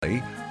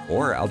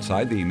or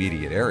outside the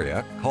immediate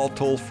area, call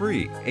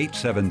toll-free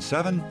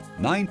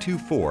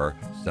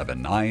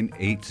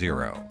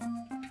 877-924-7980.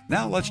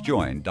 Now let's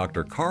join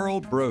Dr. Carl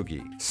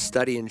Broggi.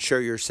 Study and show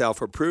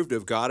yourself approved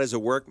of God as a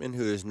workman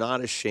who is not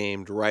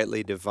ashamed,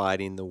 rightly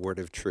dividing the word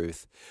of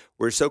truth.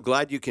 We're so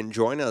glad you can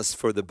join us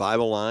for the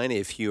Bible Line.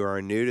 If you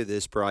are new to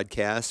this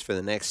broadcast, for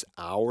the next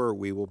hour,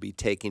 we will be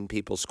taking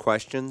people's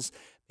questions.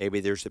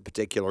 Maybe there's a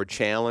particular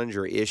challenge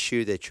or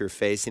issue that you're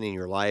facing in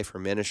your life or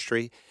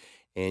ministry,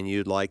 and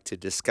you'd like to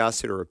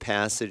discuss it, or a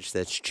passage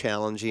that's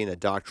challenging, a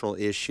doctrinal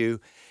issue.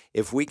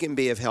 If we can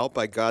be of help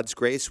by God's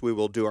grace, we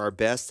will do our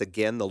best.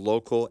 Again, the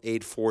local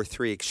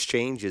 843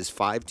 exchange is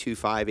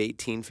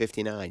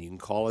 525-1859. You can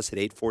call us at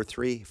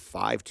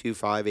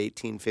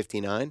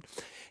 843-525-1859.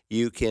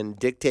 You can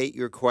dictate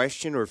your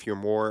question, or if you're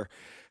more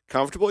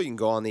comfortable, you can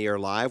go on the air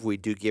live. We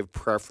do give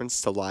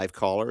preference to live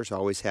callers.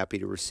 Always happy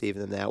to receive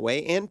them that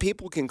way. And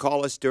people can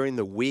call us during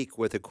the week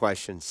with a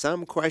question.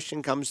 Some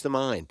question comes to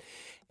mind.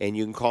 And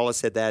you can call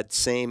us at that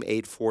same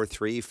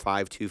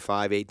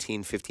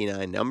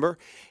 843-525-1859 number.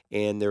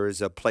 And there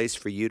is a place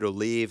for you to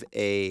leave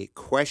a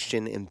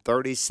question in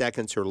 30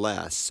 seconds or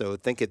less. So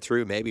think it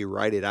through, maybe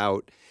write it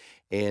out,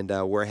 and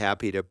we're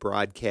happy to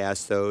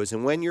broadcast those.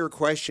 And when your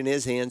question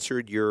is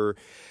answered, you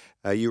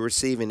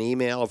receive an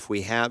email if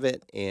we have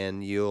it,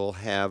 and you'll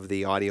have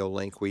the audio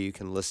link where you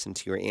can listen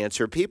to your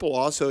answer. People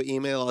also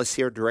email us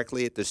here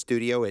directly at the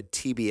studio at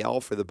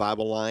TBL for the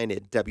Bible Line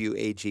at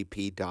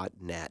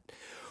wagp.net.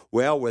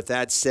 Well, with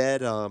that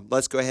said,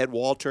 let's go ahead,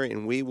 Walter,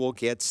 and we will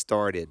get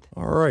started.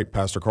 All right,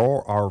 Pastor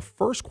Carl. Our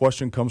first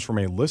question comes from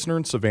a listener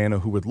in Savannah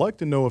who would like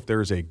to know if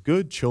there is a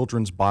good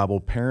children's Bible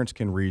parents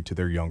can read to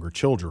their younger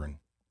children.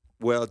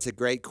 Well, it's a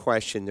great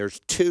question. There's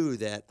two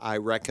that I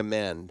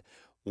recommend.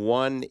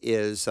 One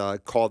is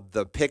called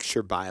the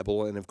Picture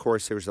Bible, and of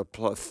course there's a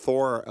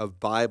plethora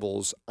of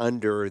Bibles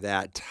under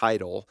that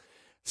title,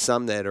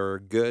 some that are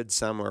good,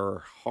 some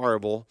are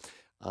horrible.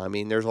 I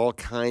mean, there's all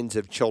kinds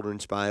of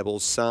children's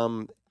Bibles.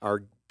 Some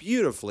are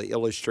beautifully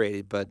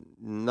illustrated, but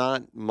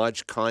not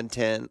much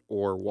content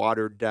or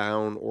watered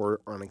down, or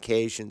on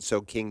occasion,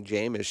 so King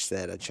James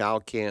that a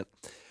child can't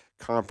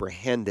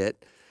comprehend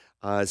it.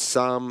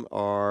 Some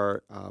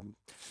are,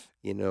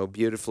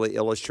 beautifully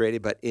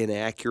illustrated, but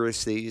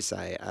inaccuracies.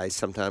 I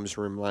sometimes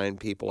remind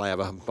people I have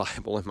a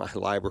Bible in my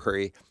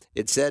library.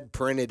 It said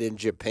printed in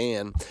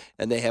Japan,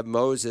 and they have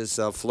Moses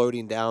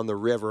floating down the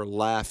river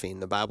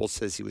laughing. The Bible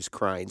says he was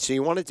crying. So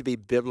you want it to be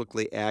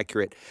biblically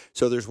accurate.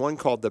 So there's one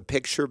called the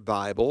Picture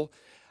Bible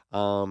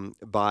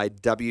by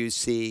David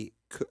C.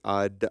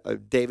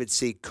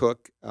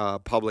 Cook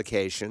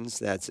Publications.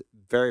 That's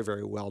very,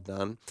 very well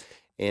done.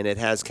 And it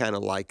has kind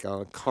of like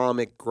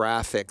comic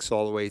graphics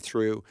all the way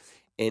through.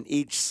 And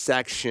each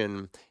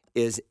section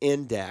is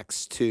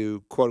indexed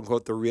to,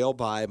 quote-unquote, the real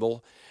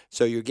Bible.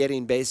 So you're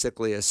getting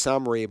basically a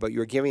summary, but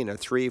you're giving a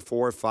 3,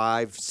 4,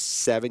 5,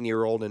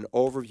 7-year-old an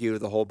overview of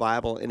the whole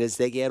Bible. And as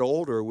they get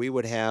older, we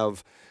would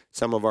have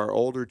some of our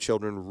older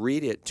children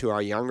read it to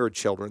our younger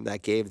children.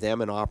 That gave them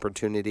an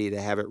opportunity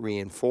to have it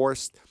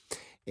reinforced.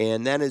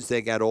 And then as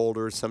they got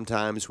older,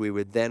 sometimes we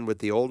would then, with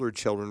the older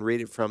children,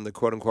 read it from the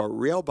quote-unquote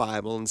real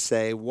Bible and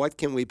say, what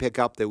can we pick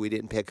up that we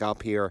didn't pick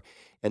up here?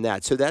 And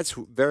that. So that's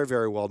very,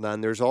 very well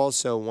done. There's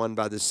also one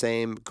by the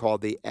same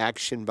called the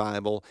Action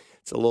Bible.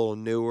 It's a little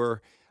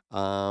newer.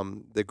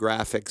 The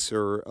graphics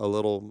are a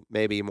little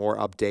maybe more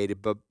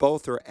updated, but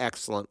both are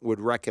excellent. Would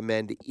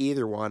recommend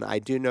either one. I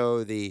do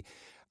know the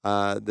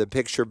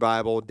Picture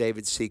Bible,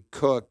 David C.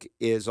 Cook,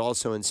 is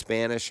also in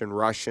Spanish and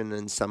Russian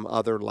and some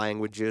other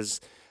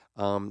languages.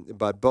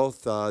 But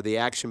both the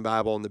Action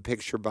Bible and the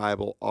Picture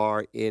Bible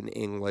are in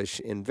English,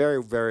 and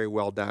very, very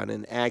well done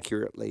and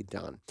accurately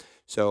done.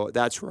 So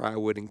that's where I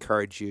would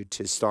encourage you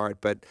to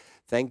start. But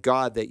thank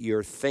God that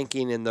you're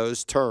thinking in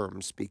those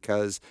terms,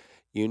 because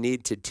you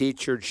need to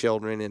teach your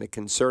children in a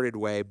concerted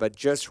way. But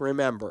just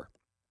remember,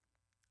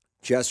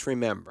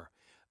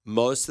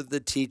 most of the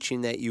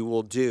teaching that you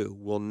will do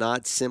will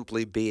not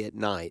simply be at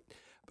night,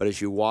 but as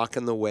you walk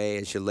in the way,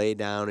 as you lay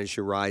down, as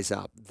you rise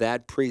up.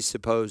 That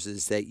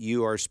presupposes that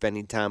you are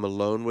spending time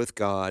alone with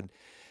God,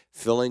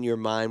 filling your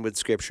mind with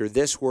Scripture.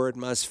 This word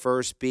must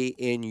first be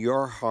in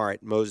your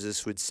heart,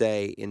 Moses would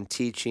say, in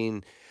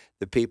teaching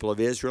the people of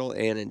Israel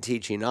and in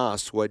teaching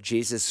us what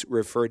Jesus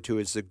referred to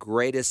as the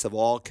greatest of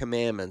all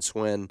commandments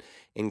when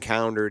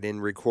encountered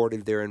and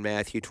recorded there in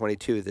Matthew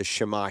 22, the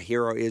Shema,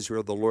 Hear, O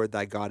Israel, the Lord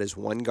thy God is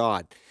one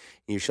God.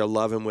 You shall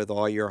love him with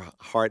all your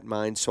heart,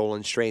 mind, soul,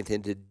 and strength.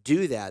 And to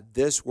do that,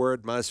 this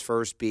word must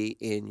first be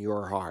in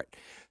your heart.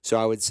 So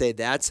I would say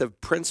that's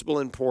of principal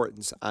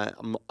importance.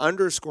 I'm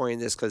underscoring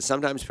this because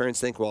sometimes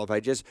parents think, well, if I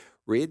just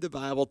read the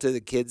Bible to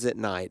the kids at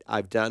night,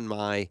 I've done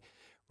my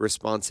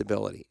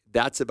responsibility.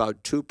 That's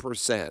about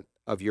 2%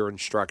 of your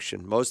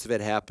instruction. Most of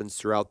it happens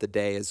throughout the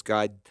day as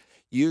God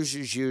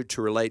uses you to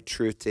relate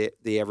truth to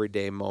the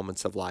everyday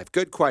moments of life.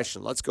 Good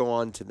question. Let's go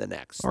on to the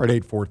next. All right,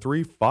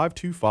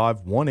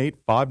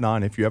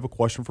 843-525-1859 if you have a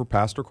question for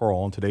Pastor Carl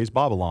on today's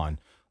Bible Line.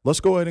 Let's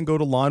go ahead and go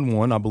to line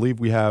one. I believe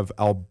we have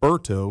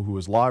Alberto, who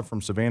is live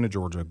from Savannah,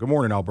 Georgia. Good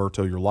morning,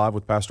 Alberto. You're live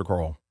with Pastor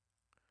Carl.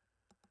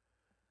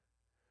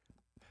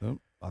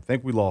 I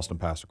think we lost him,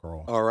 Pastor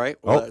Carl. All right.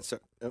 Well,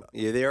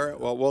 you there?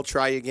 Well, we'll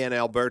try again,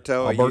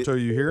 Alberto. Alberto,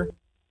 you here?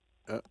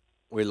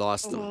 We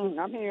lost him.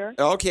 I'm here.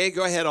 Okay,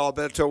 go ahead,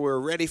 Alberto. We're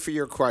ready for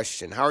your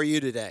question. How are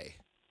you today?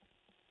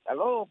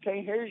 Hello,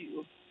 can't hear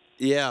you.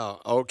 Yeah,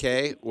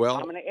 okay. Well,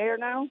 I'm in the air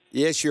now?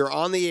 yes, you're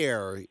on the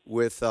air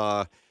with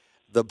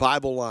the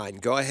Bible line.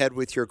 Go ahead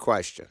with your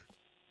question.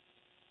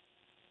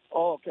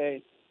 Oh,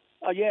 okay.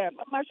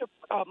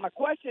 My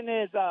question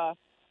is,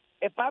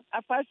 if I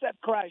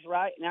accept Christ,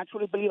 right, and I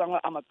truly believe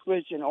I'm a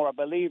Christian or a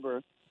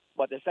believer,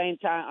 but at the same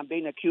time I'm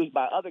being accused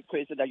by other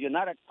Christians that you're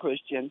not a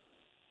Christian,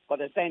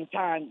 but at the same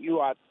time you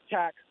are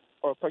attacked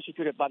or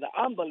persecuted by the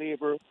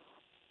unbeliever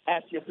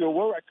as if you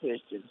were a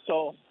Christian.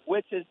 So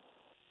which is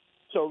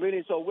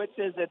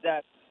it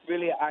that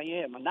really I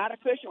am? I'm not a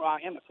Christian or I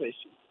am a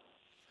Christian?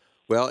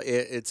 Well,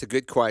 it's a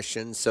good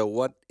question. So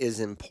what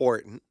is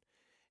important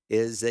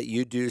is that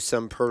you do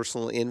some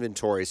personal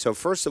inventory. So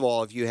first of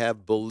all, if you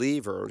have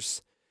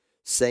believers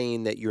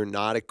saying that you're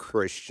not a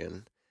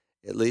Christian,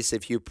 at least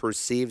if you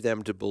perceive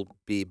them to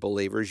be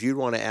believers, you'd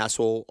want to ask,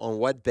 well, on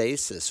what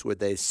basis would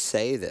they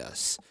say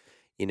this?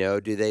 You know,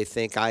 do they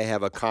think I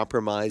have a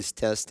compromised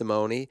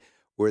testimony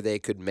where they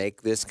could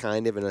make this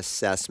kind of an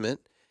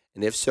assessment?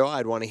 And if so,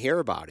 I'd want to hear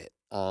about it.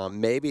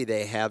 Maybe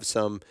they have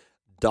some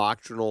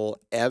doctrinal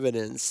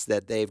evidence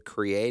that they've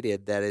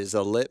created that is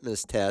a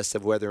litmus test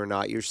of whether or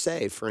not you're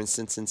saved. For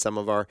instance, in some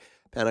of our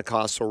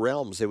Pentecostal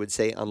realms, they would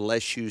say,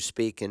 unless you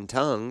speak in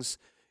tongues,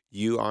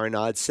 you are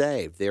not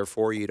saved.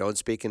 Therefore, you don't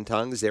speak in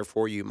tongues.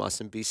 Therefore, you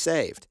mustn't be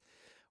saved.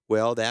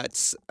 Well,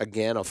 that's,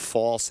 again, a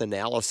false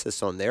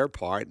analysis on their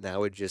part, and I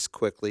would just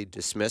quickly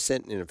dismiss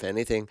it, and if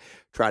anything,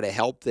 try to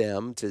help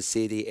them to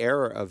see the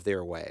error of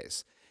their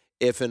ways.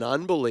 If an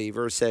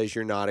unbeliever says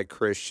you're not a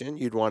Christian,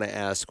 you'd want to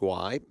ask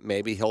why.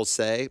 Maybe he'll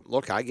say,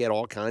 look, I get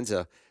all kinds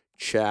of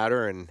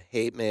chatter and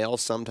hate mail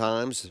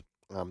sometimes,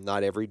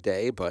 not every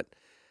day, but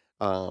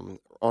on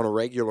a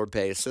regular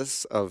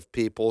basis of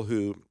people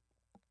who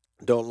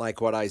don't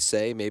like what I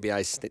say. Maybe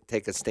I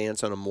take a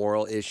stance on a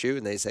moral issue,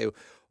 and they say,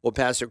 well,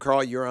 Pastor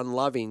Carl, you're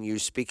unloving. You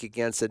speak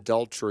against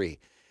adultery.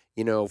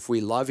 You know, if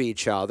we love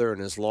each other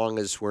and as long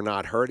as we're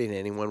not hurting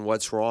anyone,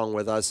 what's wrong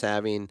with us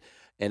having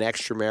an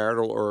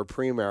extramarital or a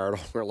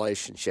premarital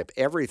relationship?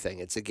 Everything.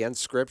 It's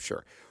against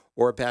Scripture.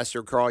 Or,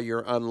 Pastor Carl,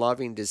 you're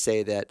unloving to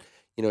say that,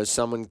 you know,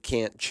 someone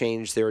can't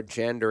change their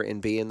gender and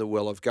be in the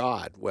will of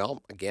God.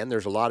 Well, again,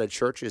 there's a lot of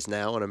churches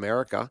now in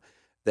America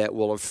that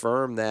will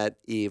affirm that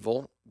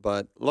evil.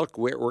 But look,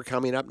 we're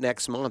coming up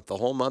next month, the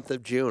whole month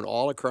of June,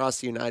 all across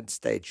the United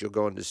States. You'll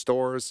go into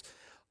stores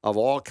of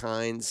all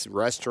kinds,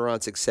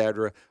 restaurants,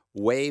 etc.,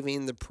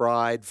 waving the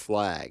pride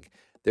flag.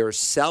 They're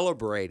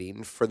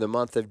celebrating for the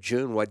month of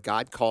June what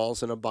God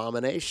calls an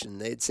abomination.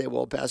 They'd say,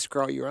 well, Pastor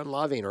Carl, you're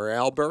unloving, or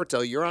Alberto,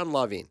 you're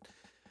unloving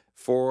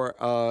for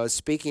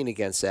speaking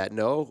against that.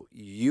 No,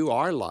 you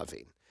are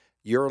loving.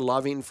 You're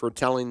loving for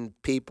telling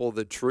people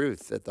the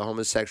truth that the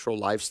homosexual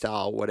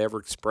lifestyle, whatever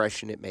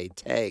expression it may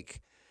take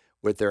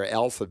with their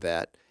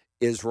alphabet,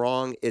 is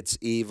wrong, it's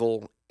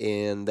evil,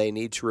 and they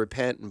need to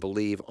repent and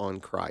believe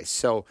on Christ.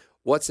 So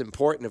what's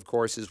important, of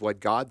course, is what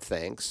God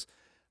thinks,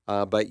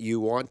 but you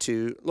want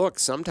to, look,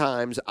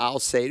 sometimes I'll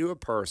say to a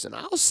person,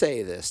 I'll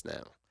say this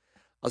now,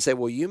 I'll say,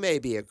 well, you may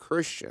be a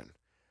Christian,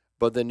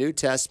 but the New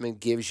Testament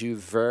gives you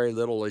very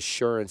little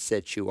assurance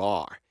that you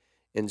are.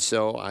 And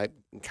so I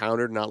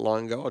encountered not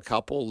long ago a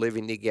couple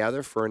living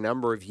together for a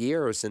number of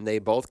years, and they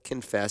both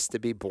confessed to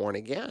be born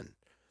again.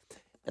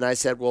 And I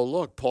said, well,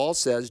 look, Paul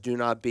says, do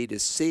not be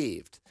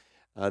deceived.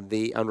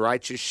 The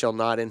unrighteous shall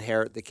not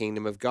inherit the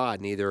kingdom of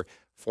God, neither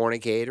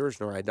fornicators,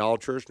 nor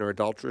idolaters, nor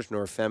adulterers,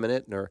 nor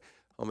effeminate, nor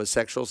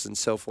homosexuals, and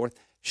so forth,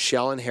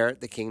 shall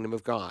inherit the kingdom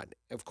of God.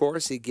 Of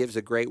course, he gives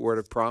a great word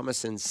of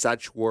promise, and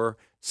such were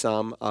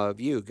some of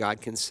you.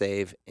 God can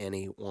save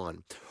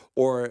anyone.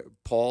 Or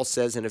Paul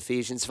says in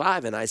Ephesians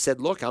 5, and I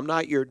said, look, I'm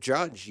not your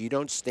judge. You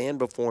don't stand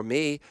before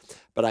me,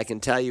 but I can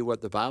tell you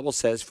what the Bible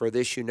says. For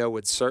this you know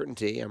with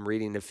certainty, I'm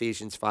reading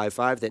Ephesians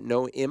 5:5, that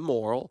no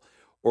immoral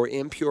or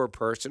impure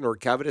person or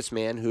covetous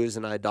man who is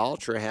an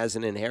idolater has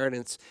an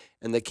inheritance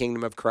in the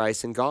kingdom of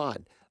Christ and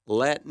God.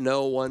 Let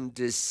no one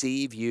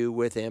deceive you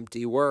with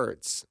empty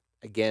words.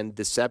 Again,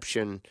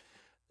 deception,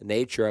 the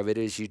nature of it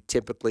is you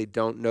typically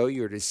don't know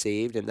you're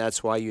deceived, and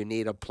that's why you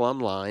need a plumb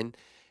line.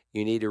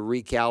 You need to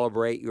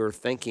recalibrate your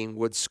thinking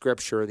with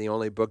Scripture, the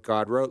only book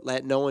God wrote.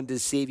 Let no one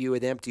deceive you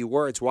with empty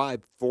words. Why?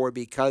 For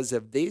because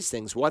of these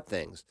things. What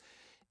things?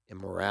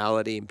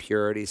 Immorality,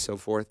 impurity, so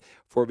forth.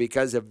 For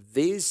because of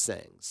these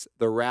things,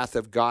 the wrath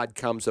of God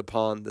comes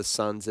upon the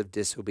sons of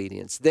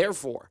disobedience.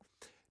 Therefore,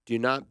 do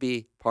not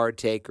be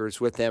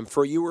partakers with them.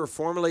 For you were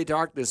formerly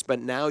darkness,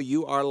 but now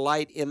you are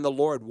light in the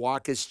Lord.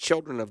 Walk as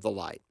children of the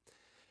light.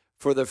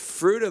 For the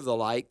fruit of the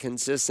light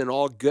consists in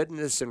all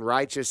goodness and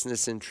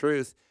righteousness and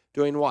truth.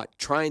 Doing what?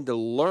 Trying to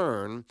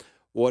learn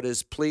what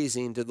is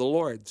pleasing to the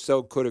Lord.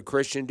 So could a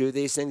Christian do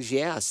these things?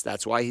 Yes.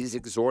 That's why he's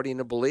exhorting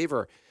a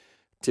believer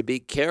to be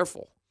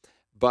careful.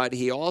 But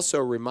he also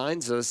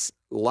reminds us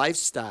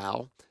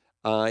lifestyle.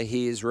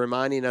 He is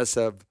reminding us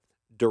of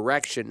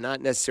direction,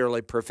 not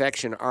necessarily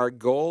perfection. Our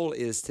goal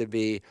is to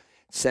be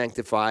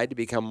sanctified, to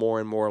become more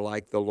and more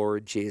like the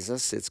Lord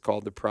Jesus. It's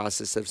called the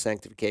process of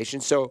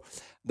sanctification. So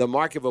the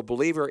mark of a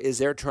believer is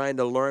they're trying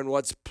to learn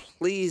what's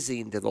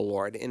pleasing to the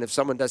Lord. And if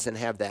someone doesn't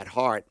have that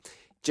heart,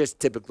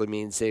 just typically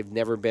means they've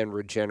never been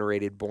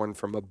regenerated, born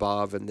from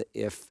above, and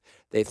if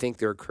they think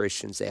they're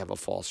Christians, they have a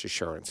false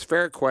assurance.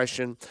 Fair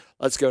question.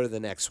 Let's go to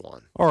the next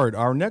one. All right,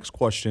 our next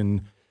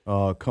question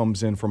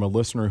comes in from a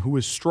listener who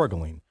is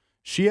struggling.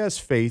 She has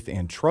faith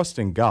and trust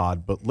in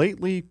God, but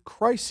lately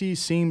crises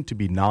seem to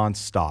be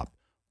nonstop.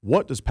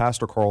 What does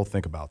Pastor Carl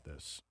think about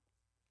this?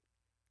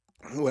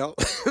 Well,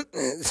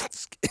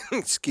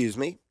 excuse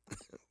me.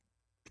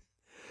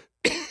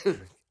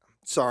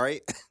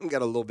 Sorry, I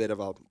got a little bit of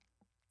a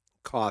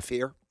cough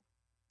here.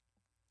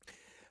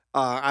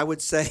 I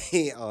would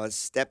say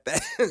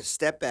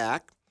step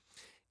back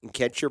and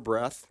catch your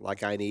breath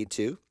like I need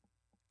to.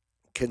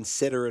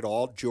 Consider it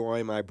all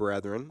joy, my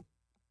brethren,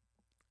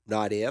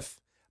 not if,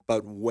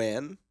 but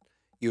when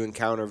you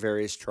encounter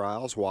various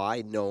trials.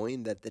 Why?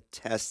 Knowing that the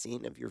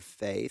testing of your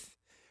faith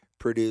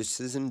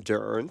produces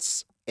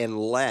endurance, and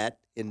let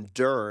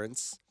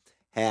endurance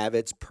have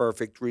its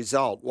perfect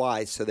result.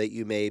 Why? So that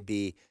you may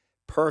be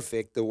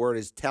perfect. The word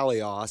is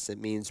teleos. It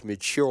means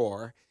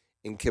mature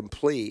and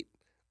complete,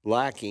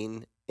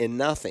 lacking in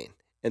nothing.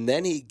 And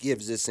then he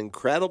gives this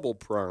incredible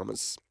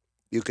promise.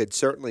 You could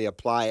certainly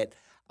apply it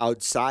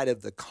outside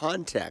of the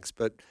context,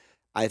 but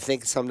I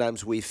think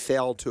sometimes we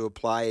fail to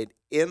apply it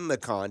in the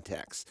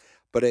context.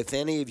 But if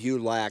any of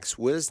you lacks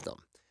wisdom,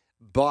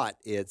 but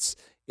it's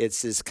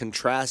this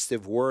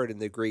contrastive word in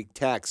the Greek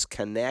text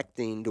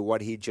connecting to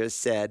what he just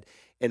said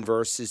in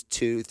verses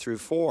 2 through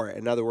 4.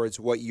 In other words,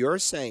 what you're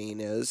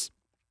saying is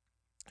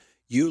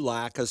you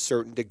lack a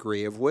certain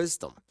degree of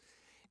wisdom.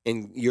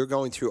 And you're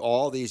going through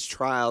all these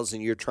trials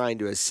and you're trying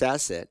to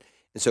assess it.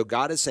 And so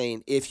God is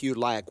saying, if you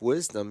lack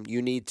wisdom,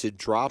 you need to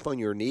drop on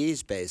your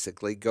knees,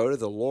 basically, go to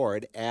the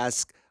Lord,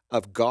 ask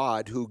of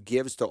God, who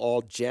gives to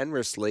all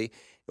generously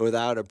and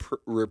without a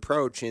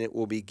reproach, and it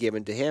will be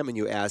given to him. And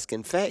you ask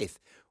in faith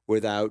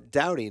without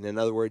doubting. In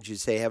other words, you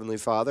say, Heavenly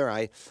Father,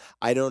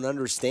 I don't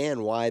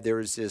understand why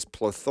there's this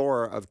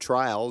plethora of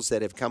trials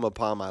that have come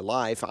upon my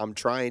life. I'm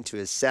trying to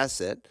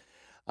assess it.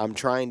 I'm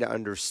trying to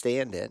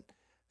understand it.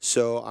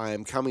 So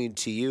I'm coming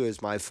to you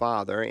as my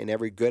Father, and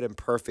every good and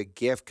perfect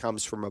gift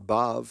comes from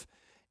above,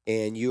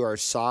 and you are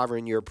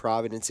sovereign. Your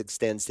providence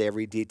extends to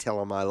every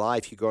detail of my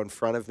life. You go in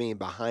front of me and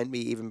behind me,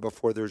 even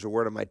before there's a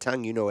word on my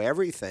tongue. You know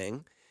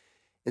everything.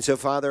 And so,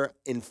 Father,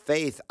 in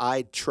faith,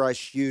 I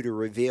trust you to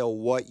reveal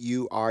what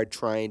you are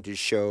trying to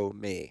show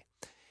me.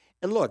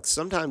 And look,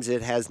 sometimes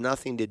it has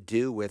nothing to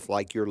do with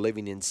like you're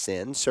living in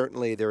sin.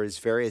 Certainly there is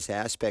various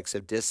aspects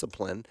of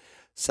discipline.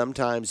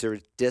 Sometimes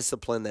there's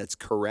discipline that's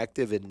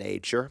corrective in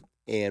nature,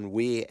 and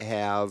we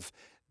have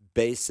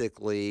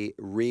basically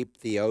reaped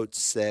the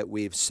oats that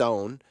we've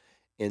sown.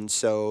 And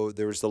so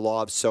there's the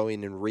law of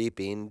sowing and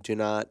reaping. Do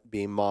not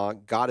be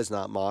mocked. God is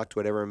not mocked.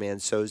 Whatever a man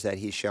sows, that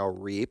he shall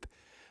reap.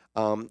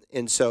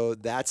 And so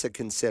that's a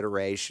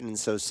consideration. And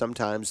so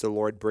sometimes the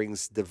Lord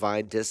brings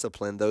divine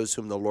discipline. Those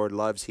whom the Lord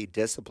loves, he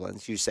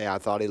disciplines. You say, I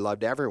thought he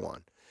loved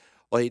everyone.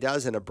 Well, he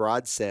does in a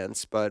broad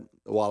sense, but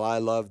while I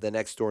love the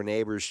next door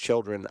neighbor's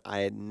children,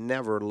 I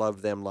never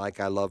love them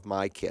like I love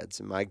my kids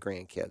and my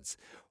grandkids.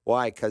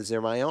 Why? Because they're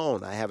my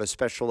own. I have a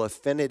special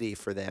affinity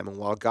for them. And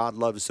while God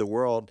loves the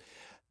world,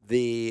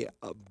 the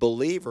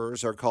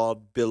believers are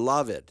called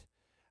beloved.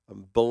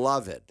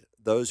 Beloved,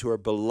 those who are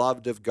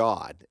beloved of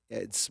God.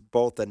 It's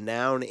both a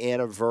noun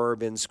and a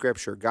verb in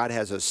Scripture. God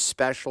has a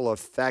special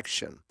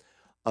affection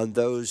on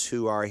those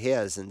who are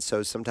his. And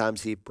so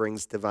sometimes he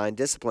brings divine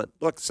discipline.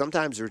 Look,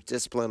 sometimes there's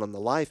discipline on the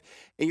life,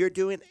 and you're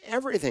doing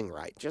everything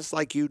right. Just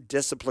like you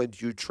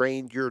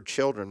trained your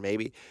children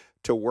maybe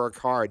to work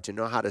hard, to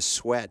know how to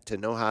sweat, to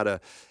know how to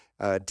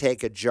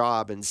take a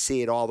job and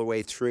see it all the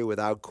way through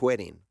without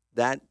quitting.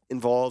 That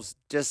involves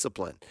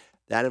discipline.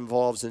 That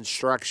involves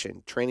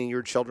instruction, training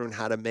your children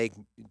how to make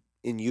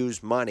and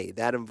use money.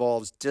 That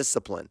involves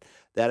discipline.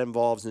 That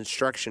involves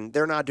instruction.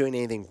 They're not doing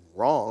anything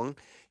wrong.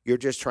 You're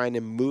just trying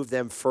to move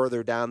them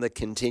further down the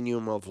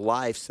continuum of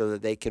life so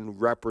that they can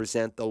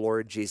represent the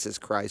Lord Jesus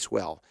Christ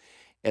well.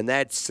 And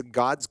that's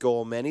God's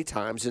goal many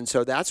times. And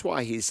so that's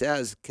why he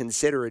says,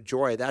 consider it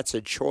joy. That's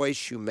a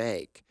choice you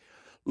make.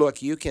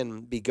 Look, you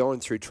can be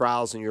going through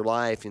trials in your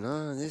life.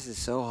 This is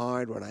so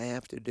hard what I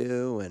have to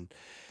do. And,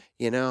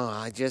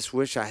 I just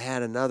wish I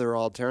had another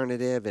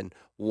alternative, and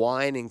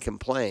whine and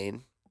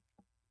complain.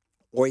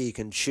 Or you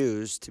can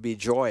choose to be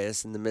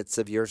joyous in the midst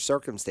of your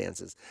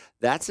circumstances.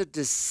 That's a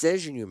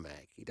decision you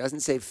make. He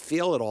doesn't say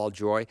feel it all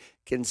joy,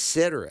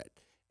 consider it.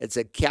 It's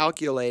a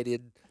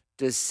calculated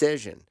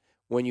decision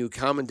when you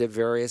come into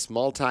various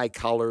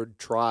multicolored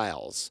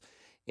trials.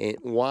 And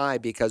why?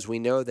 Because we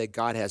know that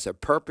God has a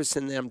purpose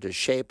in them to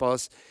shape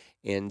us,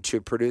 and to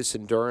produce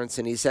endurance.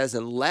 And he says,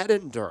 and let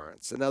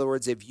endurance. In other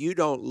words, if you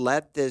don't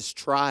let this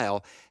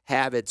trial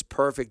have its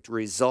perfect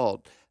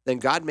result, then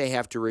God may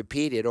have to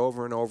repeat it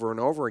over and over and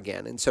over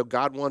again. And so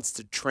God wants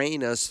to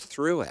train us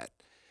through it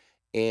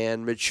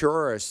and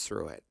mature us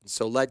through it.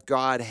 So let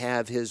God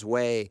have his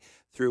way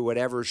through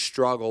whatever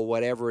struggle,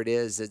 whatever it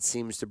is that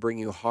seems to bring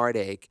you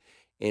heartache,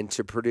 and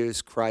to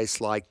produce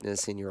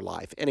Christ-likeness in your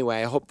life.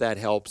 Anyway, I hope that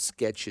helps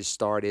get you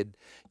started.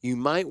 You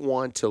might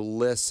want to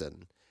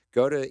listen.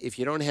 If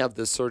you don't have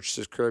the Search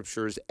the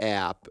Scriptures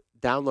app,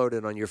 download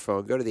it on your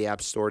phone. Go to the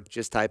App Store,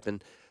 just type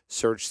in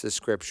Search the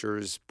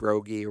Scriptures,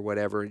 Brogy or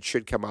whatever. It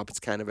should come up.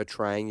 It's kind of a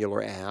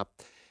triangular app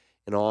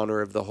in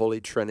honor of the Holy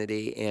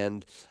Trinity.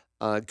 And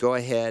go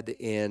ahead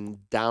and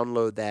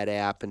download that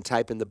app and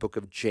type in the book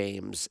of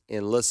James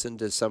and listen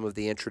to some of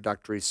the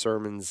introductory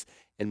sermons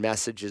and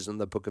messages in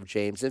the book of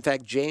James. In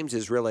fact, James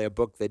is really a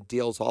book that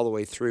deals all the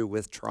way through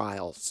with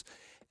trials,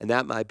 and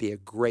that might be a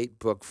great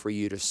book for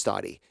you to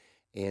study.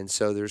 And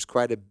so there's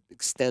quite an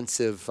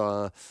extensive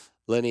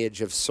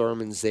lineage of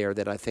sermons there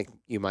that I think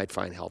you might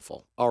find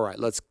helpful. All right,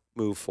 let's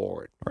move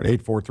forward. All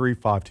right,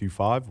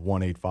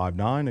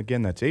 843-525-1859.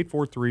 Again, that's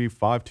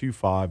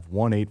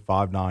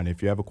 843-525-1859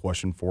 if you have a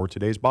question for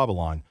today's Bible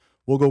line.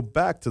 We'll go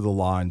back to the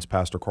lines,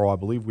 Pastor Carl. I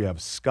believe we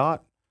have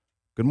Scott.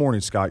 Good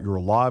morning, Scott.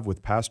 You're live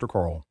with Pastor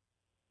Carl.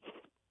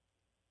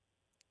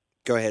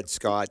 Go ahead,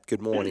 Scott.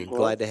 Good morning. Hello?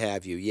 Glad to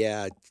have you.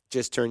 Yeah,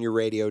 just turn your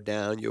radio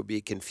down. You'll be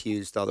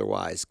confused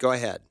otherwise. Go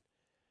ahead.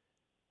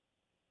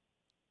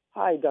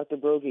 Hi, Dr.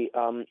 Brogy.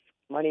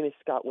 My name is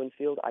Scott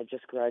Winfield. I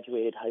just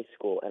graduated high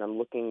school, and I'm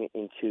looking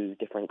into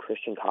different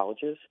Christian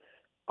colleges.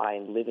 I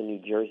live in New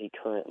Jersey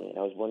currently, and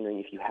I was wondering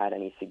if you had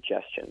any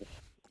suggestions.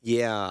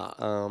 Yeah,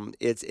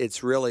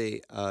 it's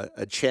really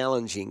a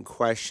challenging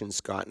question,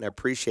 Scott, and I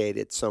appreciate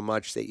it so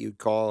much that you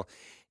call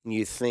and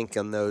you think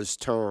in those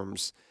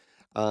terms.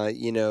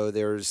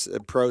 There's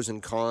pros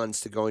and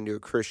cons to going to a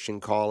Christian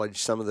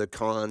college. Some of the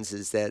cons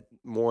is that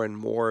more and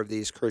more of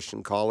these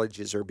Christian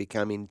colleges are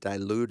becoming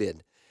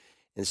diluted.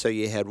 And so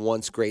you had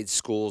once great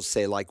schools,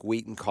 say like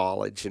Wheaton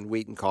College, and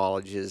Wheaton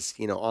College is,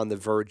 on the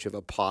verge of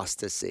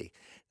apostasy.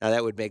 Now,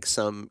 that would make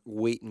some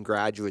Wheaton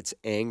graduates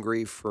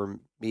angry for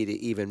me to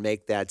even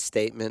make that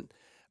statement.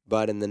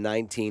 But in the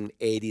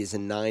 1980s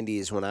and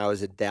 90s, when I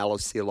was at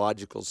Dallas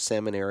Theological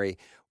Seminary,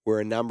 where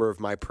a number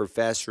of my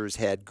professors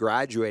had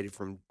graduated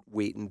from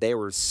Wheaton, they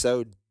were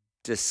so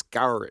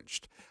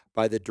discouraged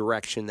by the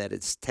direction that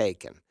it's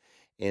taken.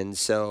 And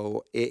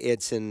so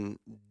it's in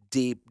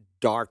deep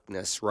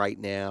darkness right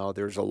now.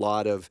 There's a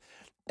lot of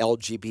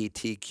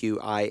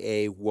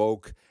LGBTQIA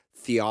woke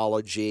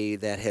theology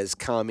that has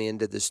come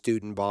into the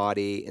student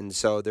body. And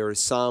so there are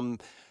some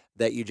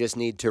that you just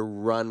need to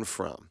run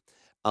from.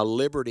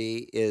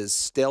 Liberty is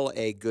still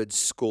a good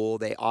school.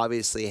 They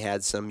obviously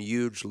had some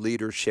huge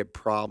leadership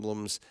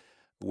problems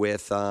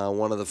with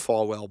one of the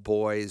Falwell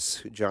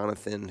boys,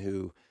 Jonathan,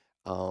 who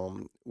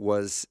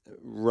was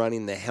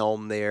running the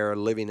helm there,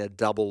 living a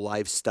double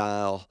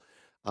lifestyle.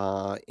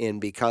 And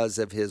because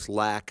of his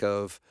lack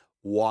of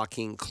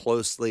walking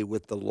closely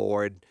with the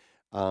Lord,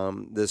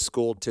 the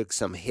school took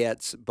some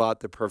hits, but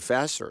the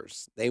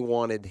professors, they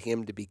wanted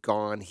him to be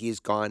gone. He's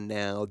gone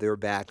now. They're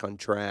back on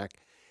track.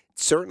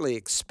 It's certainly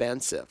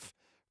expensive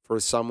for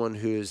someone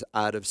who's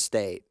out of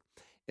state.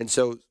 And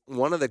so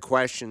one of the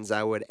questions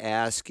I would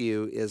ask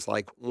you is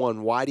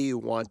one, why do you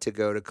want to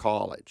go to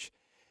college?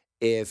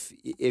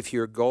 If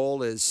your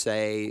goal is,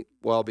 say,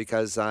 well,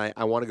 because I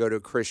want to go to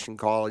a Christian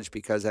college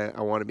because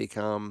I want to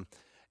become,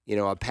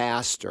 a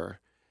pastor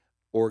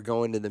or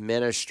go into the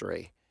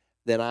ministry,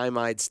 then I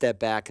might step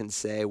back and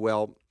say,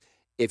 well,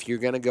 if you're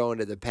going to go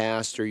into the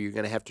pastor, you're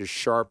going to have to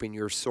sharpen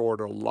your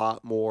sword a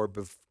lot more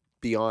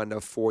beyond a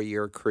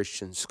 4-year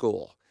Christian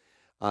school,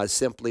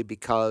 simply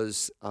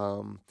because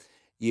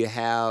you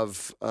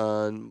have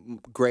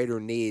greater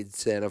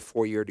needs than a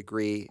 4-year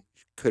degree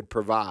could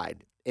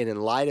provide. And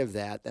in light of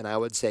that, then I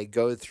would say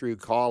go through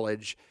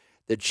college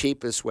the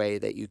cheapest way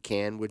that you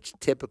can, which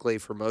typically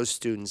for most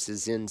students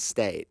is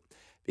in-state,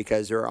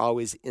 because there are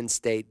always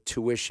in-state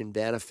tuition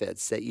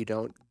benefits that you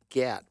don't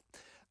get.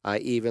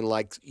 Even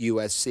like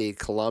USC,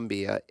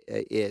 Columbia,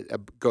 it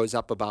goes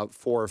up about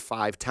 4 or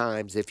 5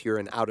 times if you're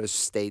an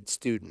out-of-state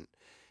student.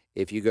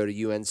 If you go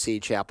to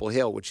UNC Chapel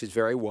Hill, which is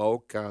very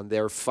woke,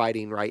 they're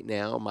fighting right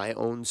now. My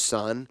own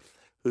son,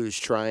 who's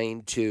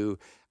trying to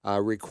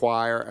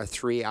require a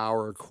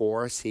 3-hour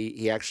course.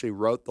 He actually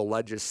wrote the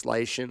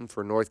legislation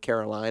for North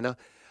Carolina,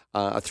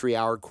 a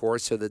 3-hour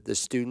course so that the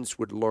students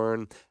would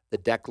learn the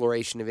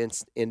Declaration of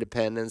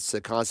Independence,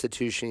 the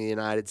Constitution of the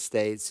United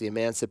States, the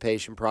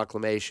Emancipation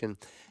Proclamation,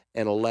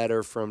 and a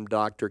letter from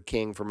Dr.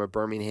 King from a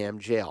Birmingham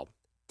jail.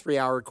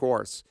 3-hour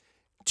course,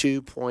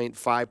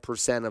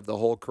 2.5% of the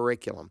whole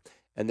curriculum.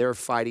 And they're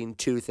fighting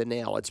tooth and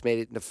nail. It's made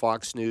it into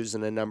Fox News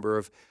and a number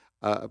of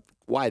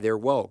why they're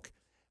woke.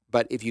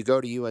 But if you go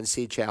to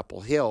UNC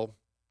Chapel Hill,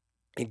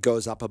 it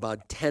goes up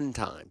about 10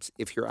 times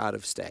if you're out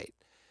of state.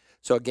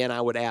 So again, I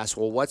would ask,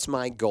 well, what's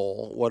my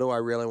goal? What do I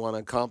really want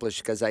to accomplish?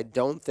 Because I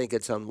don't think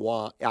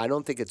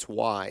it's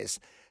wise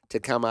to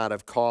come out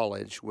of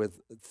college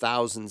with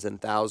thousands and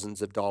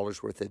thousands of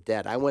dollars worth of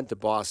debt. I went to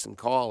Boston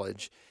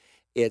College.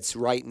 It's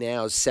right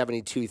now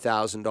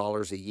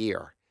 $72,000 a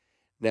year.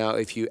 Now,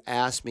 if you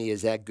ask me,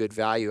 is that good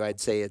value? I'd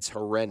say it's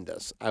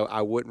horrendous.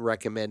 I wouldn't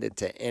recommend it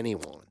to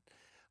anyone.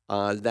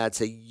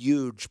 That's a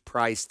huge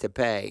price to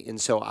pay.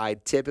 And so I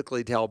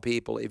typically tell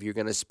people, if you're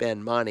going to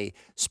spend money,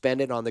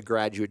 spend it on the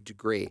graduate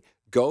degree.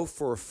 Go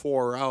for a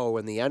 4.0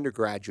 in the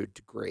undergraduate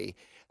degree.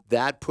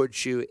 That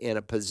puts you in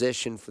a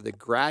position for the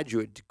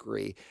graduate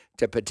degree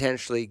to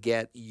potentially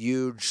get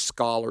huge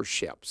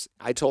scholarships.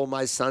 I told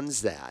my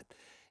sons that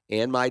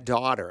and my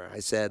daughter. I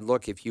said,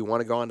 look, if you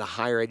want to go into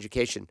higher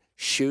education,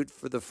 shoot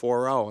for the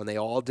 4.0, and they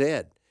all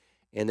did.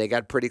 And they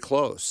got pretty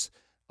close.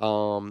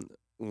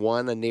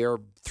 One a near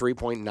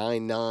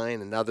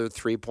 3.99, another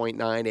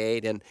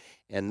 3.98, and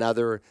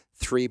another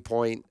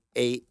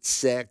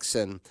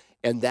 3.86,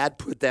 and that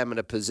put them in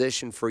a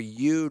position for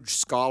huge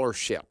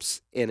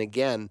scholarships. And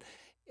again,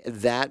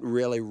 that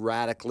really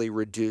radically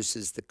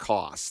reduces the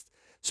cost.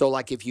 So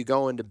like if you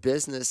go into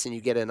business and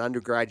you get an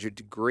undergraduate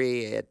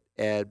degree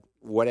at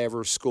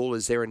whatever school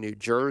is there in New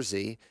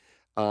Jersey,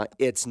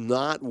 it's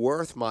not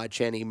worth much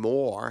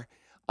anymore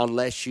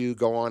unless you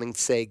go on and,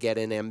 say, get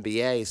an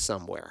MBA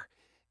somewhere.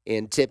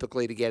 And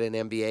typically to get an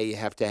MBA, you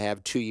have to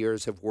have 2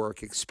 years of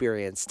work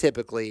experience.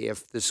 Typically,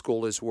 if the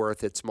school is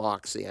worth its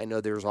moxie. I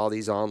know there's all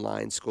these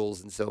online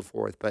schools and so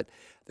forth, but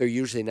they're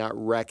usually not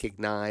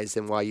recognized.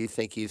 And while you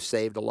think you've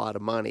saved a lot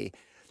of money,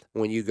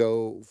 when you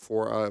go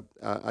for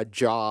a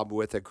job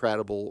with a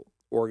credible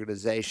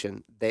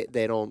organization,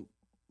 they don't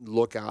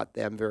look at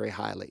them very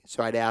highly.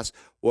 So I'd ask,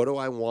 what do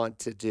I want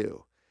to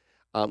do?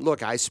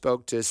 Look, I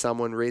spoke to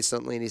someone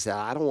recently, and he said,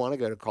 I don't want to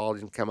go to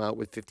college and come out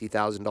with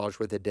 $50,000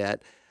 worth of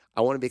debt. I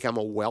want to become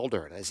a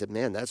welder. And I said,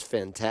 man, that's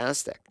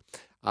fantastic.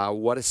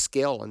 What a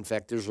skill. In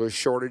fact, there's a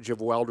shortage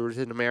of welders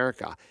in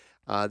America.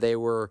 They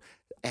were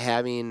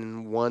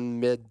having one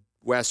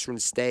Midwestern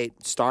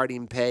state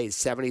starting pay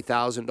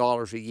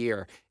 $70,000 a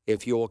year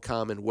if you will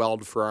come and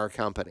weld for our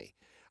company.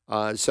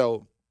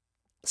 So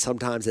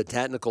sometimes a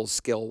technical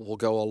skill will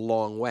go a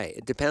long way.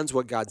 It depends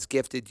what God's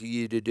gifted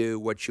you to do,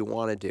 what you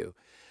want to do.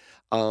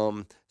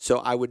 So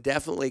I would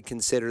definitely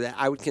consider that.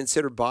 I would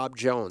consider Bob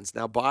Jones.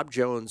 Now, Bob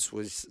Jones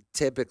was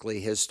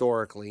typically,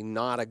 historically,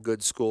 not a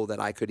good school that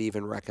I could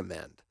even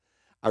recommend.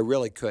 I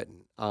really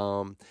couldn't.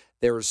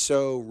 They were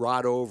so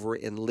wrought over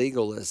in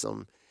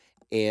legalism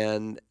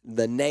and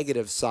the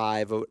negative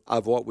side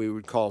of what we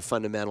would call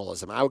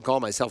fundamentalism. I would call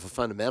myself a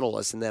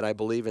fundamentalist in that I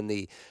believe in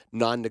the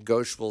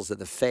non-negotiables of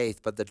the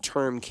faith, but the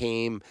term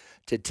came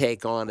to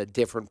take on a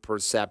different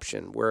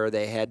perception where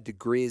they had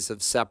degrees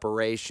of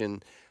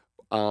separation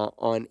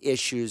on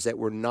issues that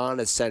were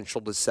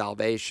non-essential to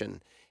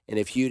salvation. And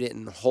if you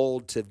didn't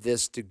hold to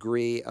this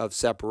degree of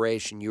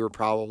separation, you were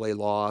probably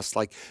lost.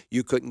 Like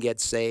you couldn't get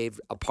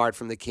saved apart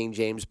from the King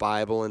James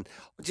Bible and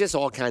just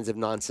all kinds of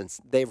nonsense.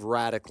 They've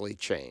radically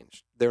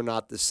changed. They're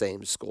not the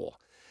same school.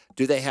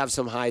 Do they have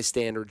some high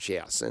standards?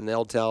 Yes. And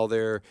they'll tell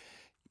their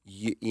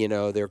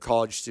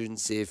college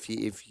students, if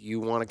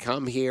you want to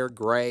come here,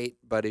 great.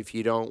 But if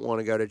you don't want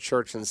to go to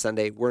church on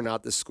Sunday, we're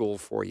not the school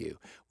for you.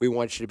 We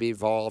want you to be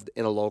involved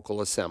in a local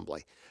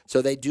assembly.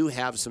 So they do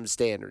have some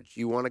standards.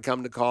 You want to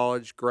come to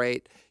college,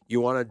 great.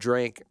 You want to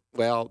drink,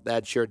 well,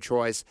 that's your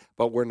choice,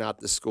 but we're not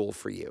the school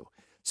for you.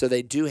 So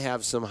they do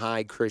have some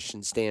high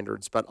Christian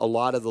standards, but a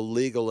lot of the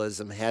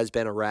legalism has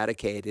been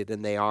eradicated,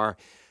 and they are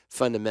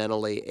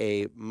fundamentally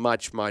a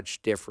much,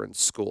 much different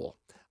school.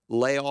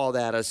 Lay all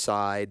that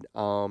aside,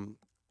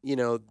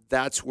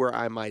 that's where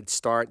I might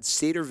start.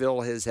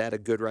 Cedarville has had a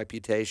good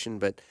reputation,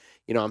 but,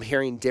 I'm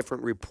hearing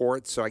different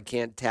reports, so I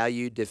can't tell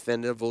you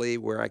definitively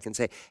where I can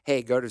say,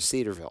 hey, go to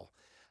Cedarville.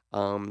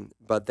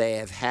 But they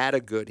have had a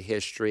good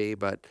history.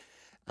 But,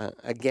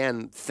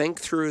 again, think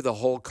through the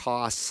whole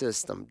cost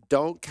system.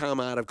 Don't come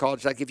out of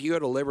college. Like if you go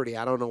to Liberty,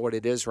 I don't know what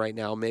it is right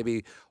now.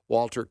 Maybe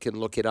Walter can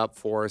look it up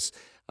for us,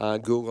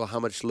 Google how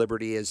much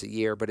Liberty is a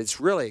year, but it's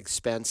really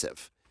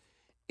expensive.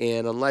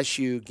 And unless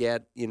you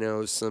get,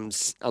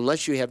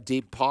 unless you have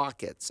deep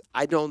pockets,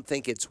 I don't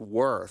think it's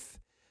worth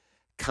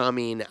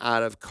coming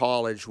out of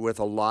college with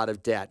a lot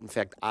of debt. In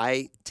fact,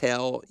 I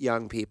tell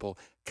young people,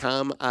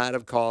 come out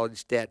of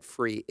college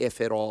debt-free if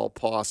at all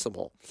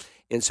possible.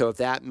 And so if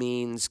that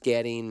means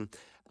getting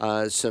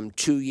some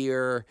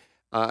 2-year,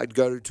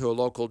 go to a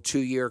local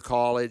 2-year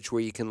college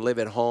where you can live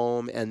at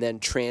home and then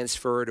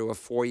transfer to a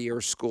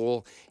 4-year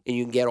school and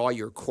you can get all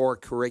your core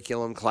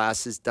curriculum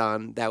classes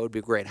done, that would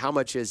be great. How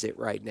much is it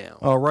right now?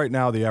 Right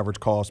now, the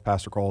average cost,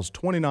 Pastor Carl, is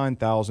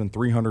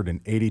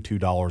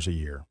 $29,382 a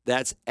year.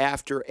 That's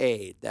after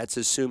aid. That's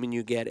assuming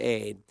you get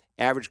aid.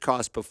 Average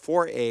cost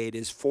before aid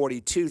is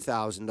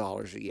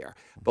 $42,000 a year.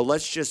 But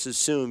let's just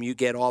assume you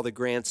get all the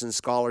grants and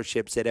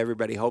scholarships that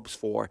everybody hopes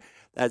for.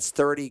 That's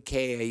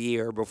 $30K a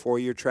year before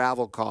your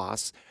travel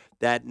costs.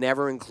 That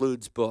never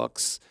includes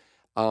books.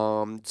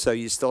 So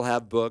you still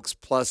have books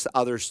plus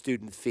other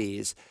student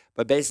fees.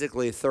 But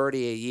basically $30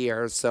 a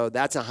year. So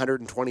that's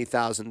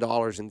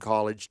 $120,000 in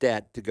college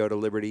debt to go to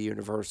Liberty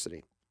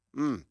University.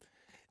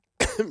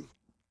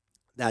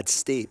 That That's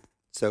steep.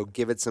 So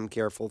give it some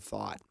careful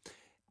thought.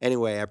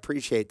 Anyway, I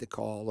appreciate the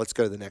call. Let's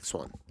go to the next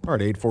one. All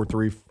right,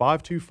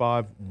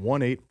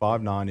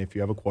 843-525-1859 if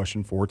you have a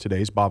question for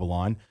today's Bible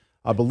line.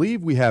 I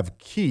believe we have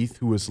Keith,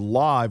 who is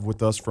live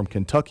with us from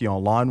Kentucky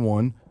on line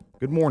 1.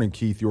 Good morning,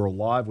 Keith. You're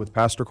live with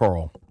Pastor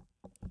Carl.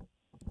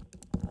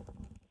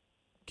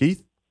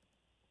 Keith?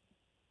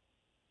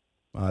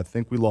 I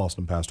think we lost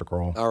him, Pastor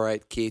Carl. All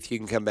right, Keith, you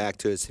can come back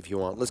to us if you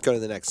want. Let's go to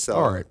the next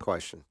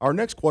question. Our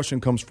next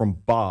question comes from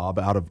Bob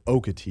out of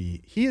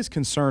Okatee. He is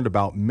concerned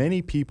about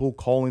many people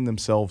calling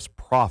themselves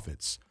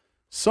prophets.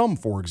 Some,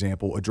 for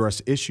example,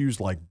 address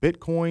issues like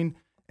Bitcoin,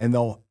 and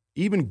they'll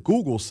even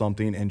Google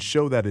something and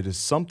show that it is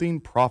something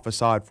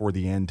prophesied for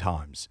the end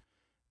times.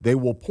 They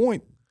will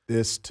point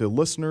this to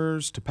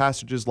listeners to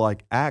passages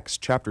like Acts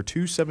chapter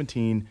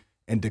 2:17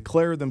 and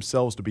declare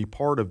themselves to be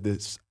part of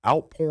this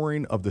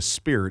outpouring of the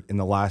Spirit in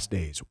the last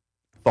days.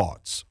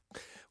 Thoughts?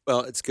 Well,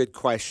 it's a good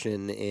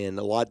question, and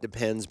a lot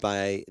depends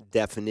by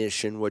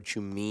definition what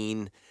you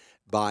mean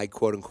by,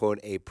 quote-unquote,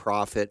 a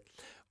prophet.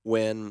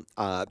 When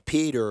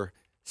Peter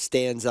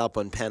stands up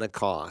on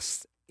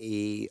Pentecost,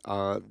 they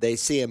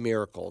see a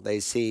miracle.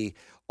 They see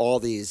all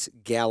these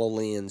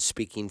Galileans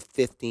speaking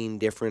 15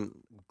 different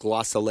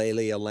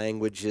glossolalia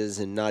languages,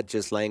 and not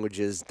just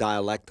languages,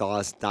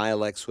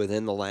 dialects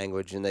within the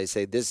language, and they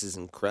say, this is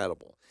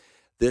incredible.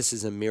 This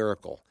is a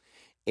miracle.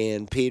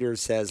 And Peter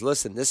says,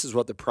 listen, this is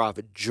what the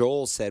prophet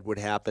Joel said would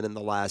happen in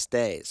the last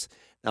days.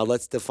 Now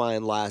let's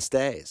define last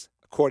days.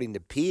 According to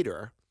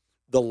Peter,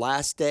 the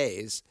last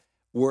days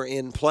were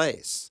in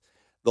place.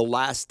 The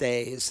last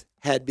days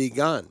had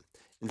begun.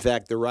 In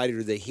fact, the writer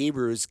of the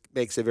Hebrews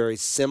makes a very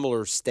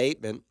similar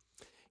statement.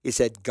 He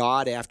said,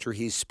 God, after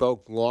he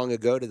spoke long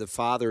ago to the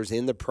fathers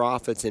in the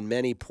prophets in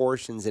many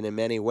portions and in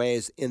many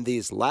ways, in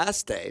these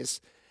last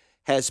days,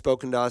 has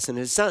spoken to us in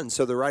his Son.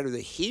 So the writer of the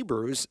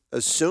Hebrews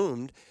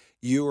assumed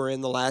you were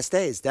in the last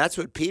days. That's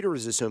what Peter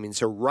is assuming.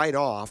 So right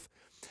off,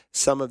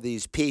 some of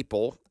these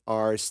people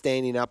are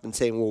standing up and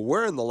saying, well,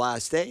 we're in the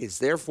last days.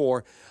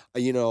 Therefore,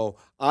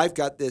 I've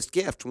got this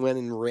gift, when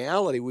in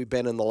reality, we've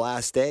been in the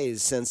last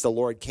days since the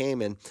Lord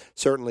came, and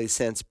certainly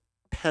since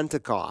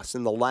Pentecost.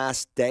 In the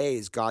last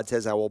days, God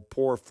says, I will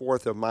pour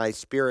forth of my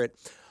Spirit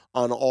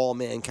on all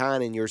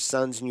mankind, and your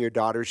sons and your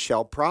daughters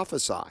shall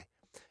prophesy.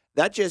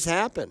 That just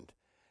happened.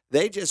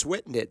 They just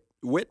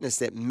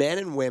witnessed it. Men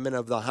and women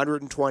of the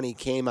 120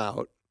 came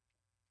out,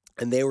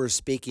 and they were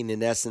speaking,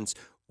 in essence,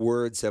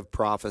 words of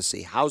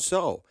prophecy. How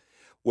so?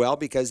 Well,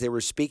 because they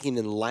were speaking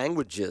in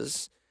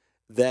languages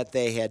that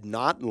they had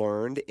not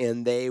learned,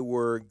 and they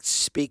were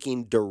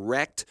speaking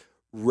direct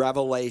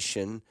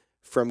revelation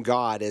from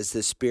God as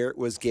the Spirit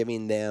was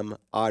giving them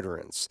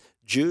utterance.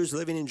 Jews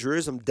living in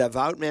Jerusalem,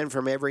 devout men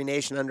from every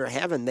nation under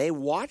heaven, they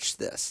watched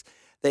this.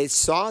 They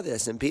saw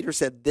this, and Peter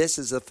said, this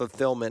is a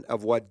fulfillment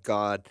of what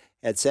God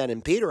had said.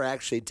 And Peter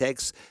actually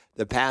takes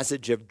the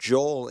passage of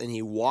Joel and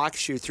he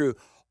walks you through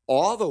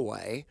all the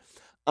way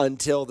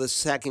until the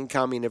second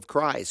coming of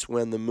Christ,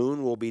 when the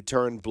moon will be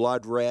turned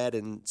blood red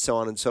and so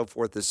on and so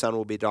forth. The sun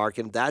will be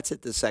darkened. That's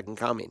at the second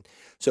coming.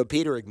 So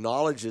Peter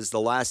acknowledges the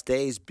last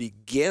days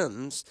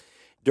begins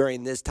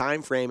during this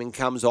time frame and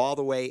comes all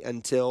the way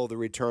until the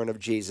return of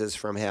Jesus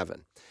from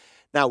heaven.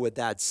 Now, with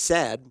that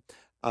said,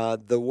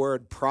 the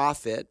word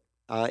prophet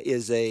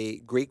is a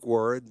Greek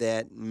word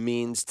that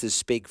means to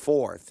speak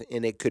forth,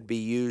 and it could be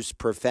used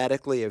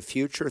prophetically of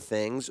future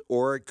things,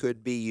 or it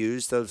could be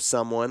used of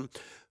someone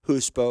who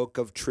spoke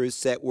of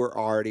truths that were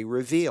already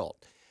revealed.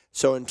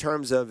 So in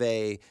terms of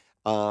a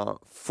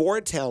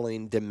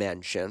foretelling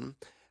dimension,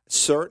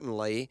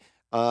 certainly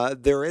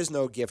there is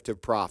no gift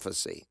of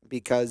prophecy,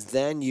 because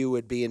then you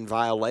would be in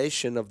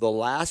violation of the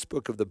last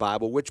book of the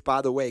Bible, which,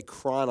 by the way,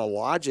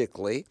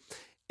 chronologically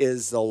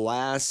is the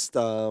last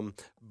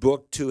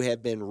book to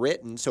have been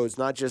written. So it's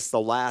not just the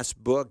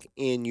last book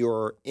in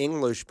your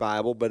English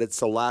Bible, but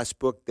it's the last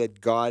book that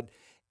God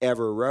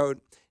ever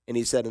wrote. And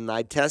he said, and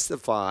I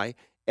testify,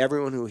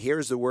 everyone who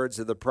hears the words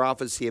of the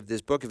prophecy of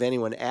this book, if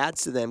anyone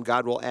adds to them,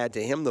 God will add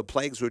to him the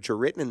plagues which are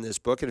written in this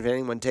book. And if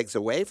anyone takes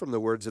away from the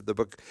words of the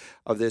book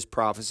of this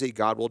prophecy,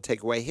 God will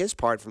take away his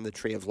part from the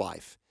tree of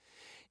life.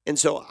 And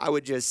so I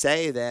would just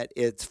say that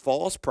it's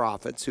false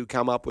prophets who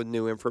come up with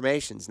new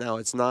informations. Now,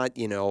 it's not,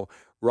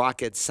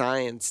 rocket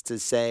science to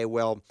say,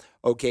 well,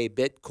 okay,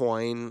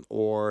 Bitcoin,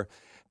 or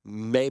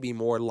maybe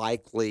more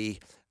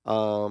likely,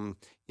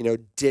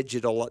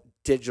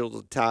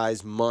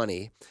 digitalized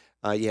money.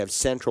 You have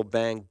central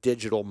bank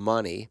digital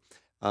money.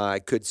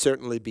 It could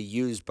certainly be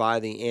used by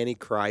the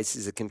Antichrist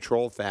as a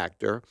control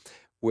factor,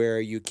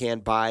 where you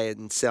can't buy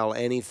and sell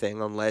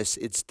anything unless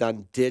it's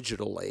done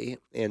digitally.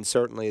 And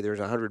certainly there's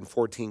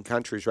 114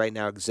 countries right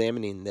now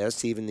examining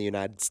this, even the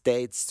United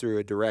States, through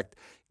a direct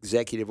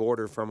executive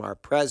order from our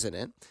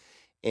president.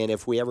 And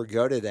if we ever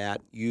go to that,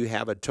 you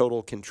have a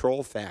total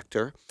control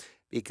factor,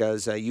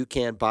 because you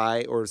can't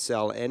buy or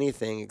sell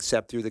anything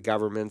except through the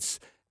government's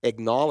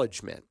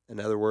acknowledgement. In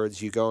other words,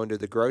 you go into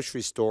the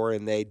grocery store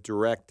and they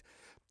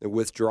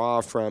withdraw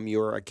from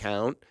your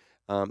account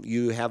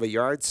You have a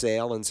yard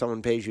sale and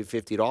someone pays you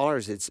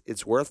 $50,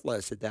 it's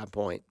worthless at that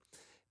point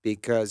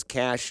because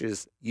cash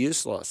is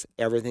useless.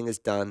 Everything is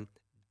done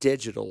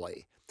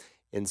digitally.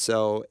 And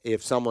so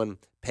if someone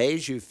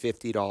pays you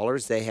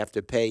 $50, they have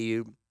to pay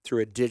you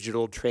through a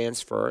digital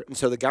transfer. And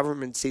so the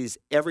government sees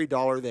every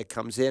dollar that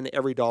comes in,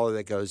 every dollar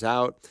that goes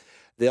out.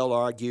 They'll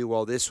argue,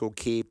 well, this will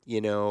keep,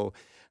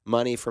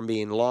 money from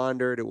being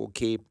laundered. It will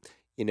keep,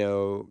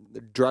 the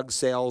drug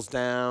sales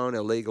down,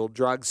 illegal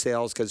drug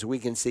sales, because we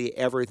can see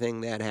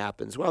everything that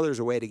happens. Well, there's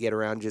a way to get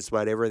around just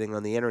about everything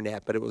on the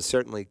internet, but it will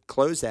certainly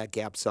close that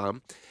gap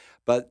some.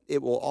 But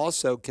it will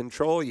also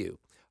control you.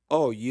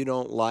 Oh, you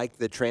don't like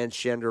the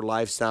transgender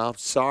lifestyle?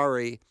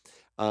 Sorry,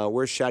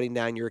 we're shutting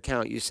down your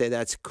account. You say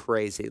that's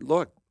crazy.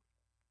 Look,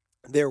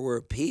 there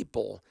were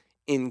people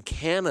in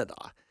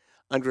Canada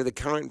under the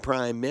current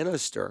prime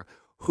minister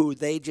who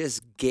they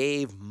just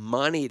gave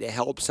money to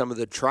help some of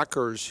the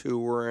truckers who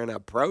were in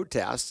a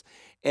protest,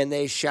 and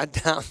they shut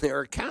down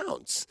their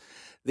accounts.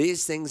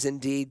 These things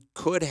indeed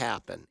could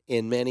happen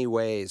in many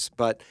ways.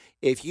 But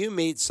if you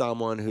meet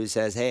someone who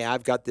says, hey,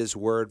 I've got this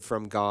word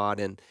from God,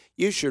 and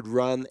you should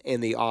run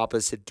in the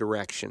opposite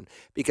direction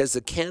because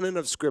the canon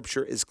of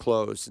Scripture is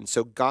closed. And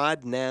so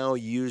God now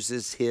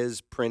uses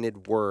his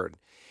printed word.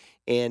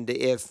 And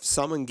if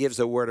someone gives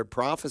a word of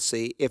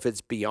prophecy, if it's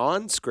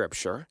beyond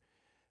Scripture,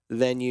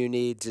 then you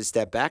need to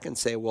step back and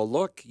say, well,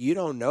 look, you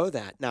don't know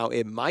that. Now,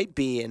 it might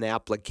be an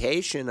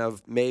application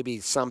of maybe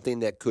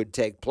something that could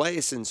take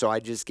place. And so I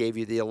just gave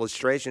you the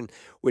illustration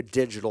with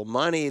digital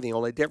money. The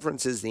only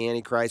difference is the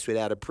Antichrist would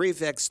add a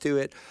prefix to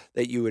it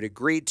that you would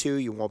agree to.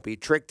 You won't be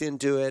tricked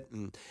into it.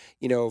 And,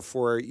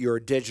 for your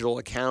digital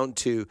account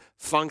to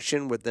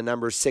function with the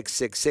number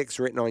 666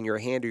 written on your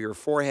hand or your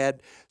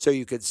forehead. So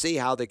you could see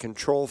how the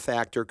control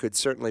factor could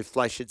certainly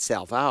flesh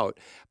itself out.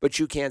 But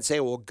you can't say,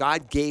 well,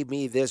 God gave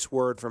me this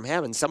word from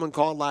heaven. Someone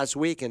called last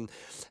week and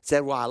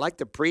said, well, I like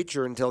the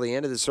preacher until the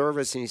end of the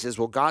service. And he says,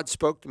 well, God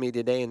spoke to me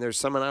today, and there's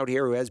someone out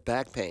here who has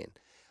back pain.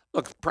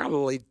 Look,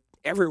 probably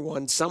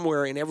everyone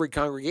somewhere in every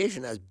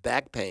congregation has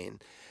back pain.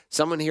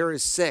 Someone here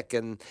is sick,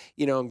 and,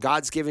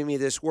 God's giving me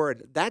this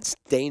word. That's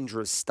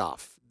dangerous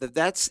stuff.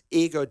 That's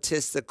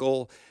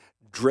egotistical,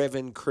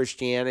 driven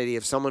Christianity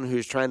of someone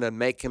who's trying to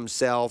make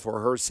himself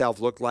or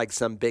herself look like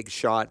some big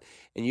shot.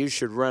 And you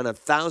should run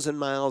 1,000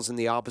 miles in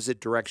the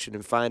opposite direction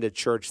and find a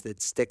church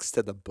that sticks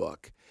to the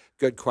book.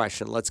 Good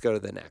question. Let's go to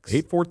the next.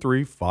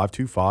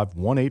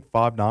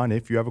 843-525-1859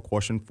 if you have a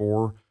question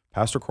for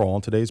Pastor Carl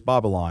on today's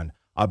Bible line.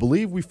 I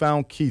believe we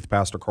found Keith,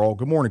 Pastor Carl.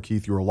 Good morning,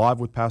 Keith. You're live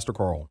with Pastor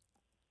Carl.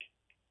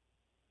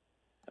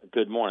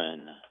 Good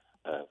morning,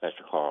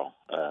 Pastor Carl.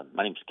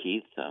 My name's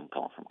Keith. I'm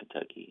calling from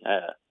Kentucky. I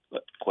have a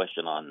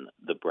question on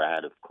the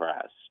bride of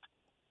Christ.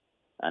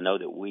 I know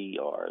that we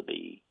are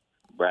the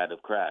bride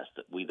of Christ,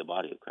 that we, the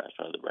body of Christ,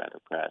 are the bride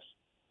of Christ.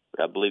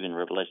 But I believe in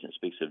Revelation it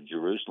speaks of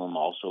Jerusalem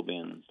also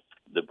being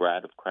the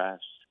bride of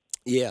Christ.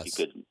 Yes.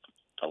 You could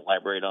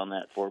elaborate on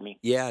that for me?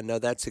 Yeah, no,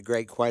 that's a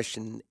great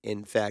question.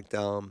 In fact,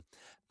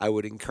 I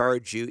would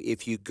encourage you,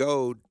 if you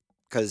go,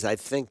 because I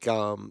think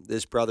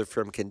this brother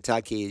from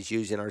Kentucky is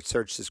using our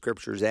Search the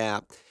Scriptures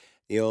app.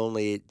 The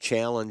only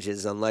challenge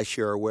is unless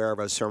you're aware of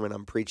a sermon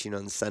I'm preaching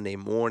on Sunday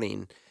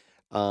morning,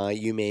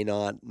 you may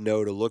not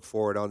know to look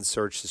for it on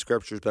Search the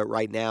Scriptures. But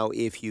right now,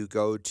 if you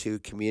go to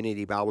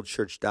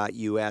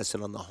communitybiblechurch.us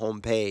and on the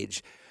home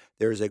page,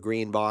 there's a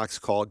green box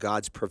called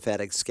God's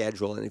Prophetic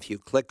Schedule. And if you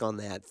click on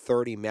that,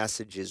 30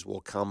 messages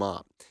will come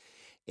up.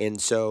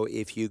 And so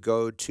if you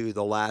go to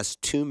the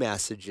last 2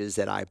 messages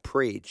that I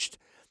preached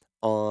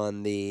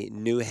on the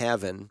new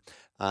heaven,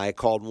 I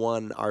called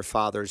one Our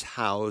Father's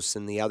House,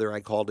 and the other I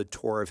called a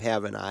Tour of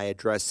Heaven. I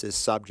addressed this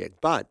subject.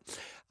 But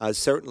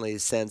certainly,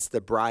 since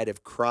the bride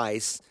of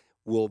Christ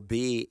will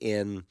be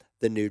in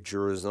the New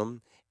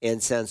Jerusalem,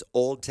 and since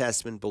Old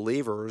Testament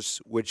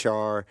believers, which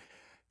are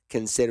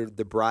considered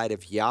the bride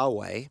of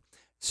Yahweh,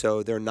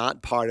 so they're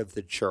not part of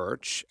the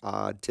church.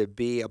 To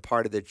be a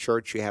part of the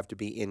church, you have to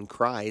be in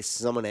Christ.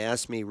 Someone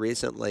asked me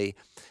recently,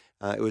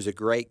 it was a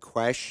great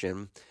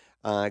question,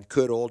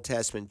 could Old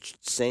Testament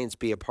saints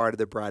be a part of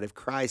the bride of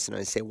Christ? And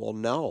I say, well,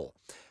 no,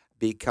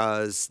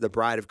 because the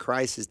bride of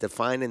Christ is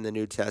defined in the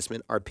New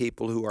Testament are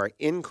people who are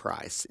in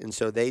Christ. And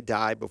so they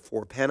die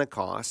before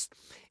Pentecost.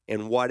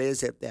 And what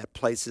is it that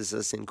places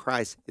us in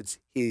Christ?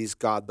 He's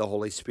God, the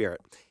Holy Spirit.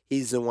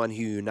 He's the one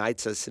who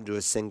unites us into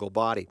a single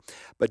body.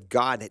 But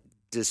God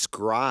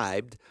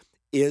described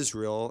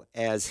Israel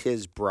as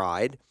his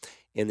bride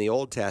in the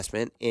Old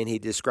Testament, and he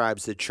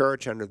describes the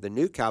church under the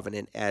New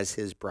Covenant as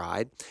his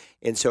bride.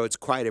 And so it's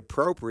quite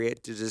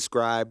appropriate to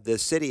describe the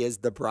city as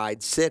the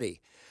bride city,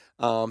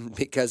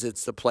 because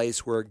it's the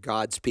place where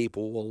God's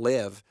people will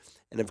live.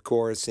 And of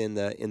course, in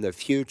the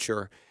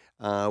future,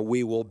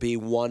 we will be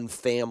one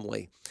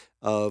family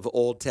of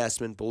Old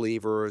Testament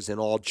believers and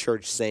all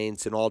church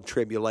saints and all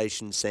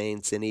tribulation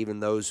saints and even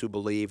those who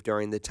believe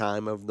during the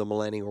time of the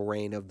millennial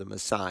reign of the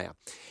Messiah.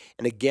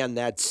 And again,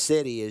 that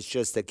city is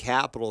just the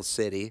capital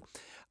city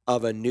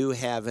of a new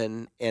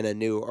heaven and a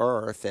new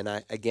earth. And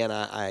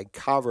I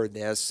covered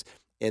this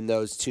in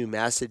those two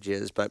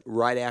messages. But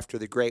right after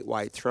the great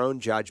white throne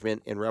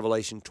judgment in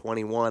Revelation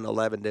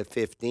 21:11 to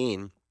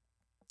 15,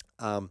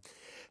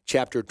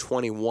 chapter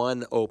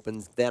 21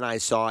 opens, "Then I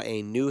saw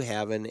a new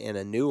heaven and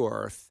a new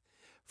earth,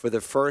 for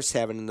the first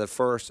heaven and the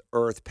first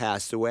earth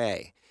passed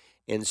away."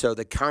 And so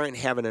the current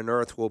heaven and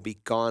earth will be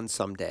gone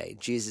someday.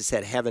 Jesus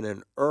said, "Heaven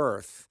and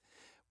earth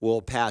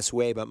will pass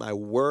away, but my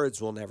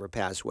words will never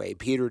pass away."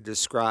 Peter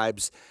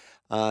describes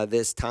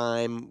this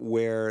time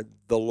where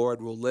the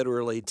Lord will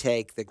literally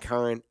take the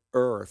current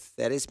earth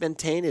that has been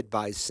tainted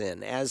by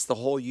sin, as the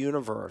whole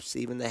universe,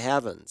 even the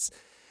heavens,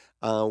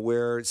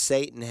 where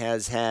Satan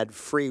has had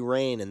free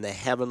reign in the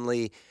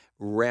heavenly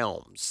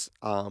realms.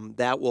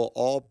 That will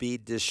all be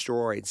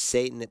destroyed.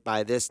 Satan,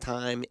 by this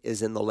time,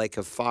 is in the lake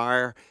of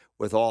fire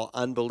with all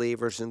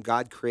unbelievers, and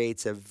God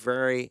creates a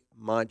very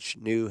much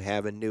new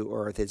heaven, new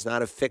earth. It's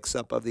not a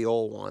fix-up of the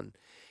old one.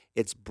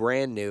 It's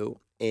brand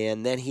new.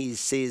 And then he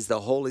sees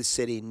the holy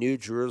city, New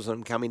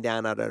Jerusalem, coming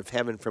down out of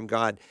heaven from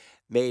God,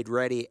 made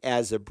ready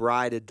as a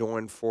bride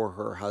adorned for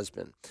her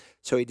husband.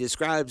 So he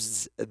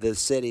describes the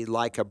city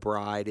like a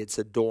bride. It's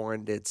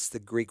adorned. It's the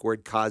Greek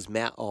word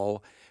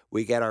kosmeo.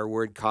 We get our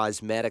word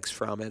cosmetics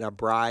from it. A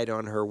bride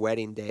on her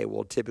wedding day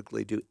will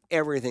typically do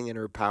everything in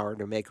her power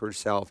to make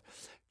herself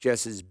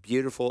just as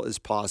beautiful as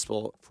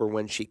possible for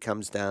when she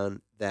comes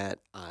down that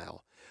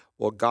aisle.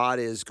 Well, God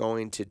is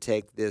going to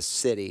take this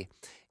city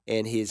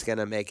and he's going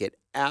to make it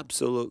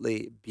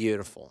absolutely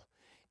beautiful.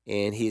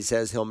 And he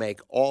says he'll make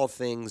all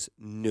things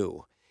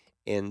new.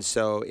 And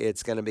so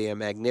it's going to be a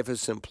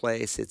magnificent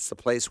place. It's the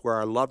place where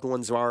our loved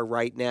ones are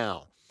right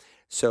now.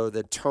 So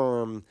the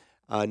term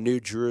New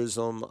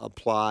Jerusalem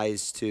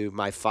applies to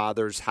my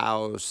Father's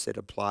house. It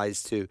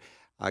applies to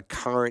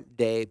current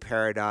day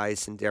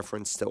paradise in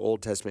deference to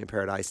Old Testament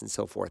paradise and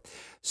so forth.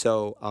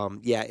 So,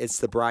 it's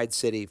the bride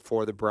city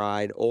for the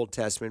bride, Old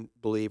Testament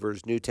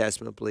believers, New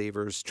Testament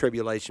believers,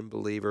 tribulation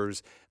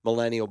believers,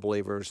 millennial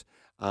believers.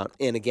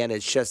 And again,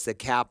 it's just the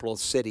capital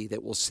city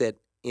that will sit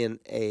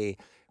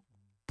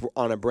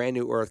on a brand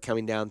new earth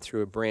coming down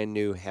through a brand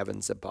new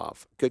heavens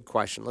above. Good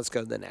question. Let's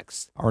go to the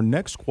next. Our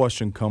next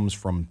question comes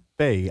from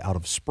Faye out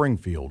of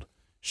Springfield.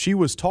 She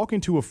was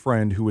talking to a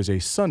friend who is a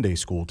Sunday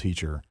school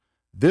teacher.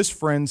 This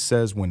friend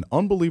says when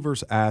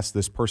unbelievers ask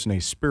this person a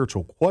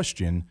spiritual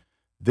question,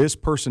 this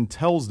person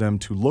tells them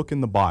to look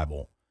in the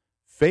Bible.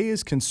 Faye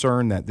is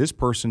concerned that this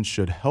person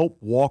should help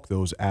walk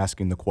those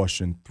asking the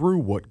question through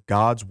what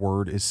God's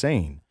word is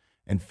saying.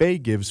 And Faye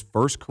gives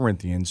 1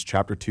 Corinthians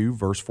chapter 2,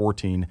 verse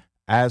 14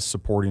 as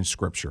supporting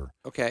scripture.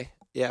 Okay.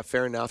 Yeah,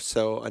 fair enough.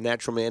 So a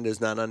natural man does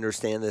not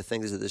understand the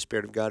things of the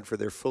Spirit of God for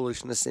their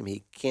foolishness, and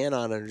he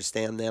cannot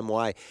understand them.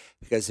 Why?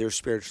 Because they're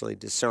spiritually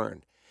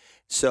discerned.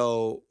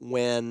 So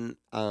when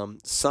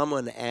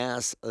someone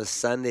asks a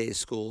Sunday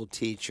school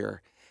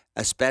teacher,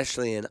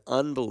 especially an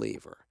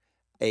unbeliever,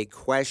 a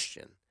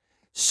question,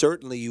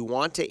 certainly you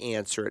want to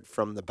answer it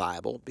from the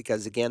Bible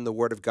because, again, the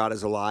Word of God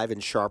is alive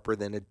and sharper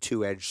than a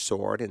two-edged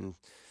sword. And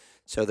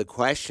so the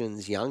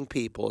questions young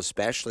people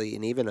especially,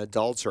 and even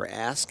adults are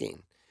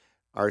asking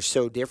are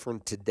so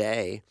different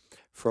today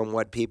from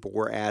what people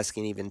were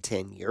asking even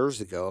 10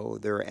 years ago.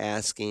 They're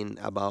asking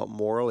about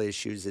moral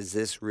issues. Is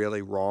this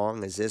really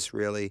wrong? Is this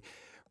really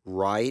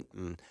right?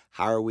 And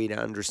how are we to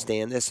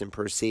understand this and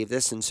perceive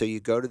this? And so you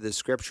go to the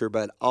scripture,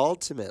 but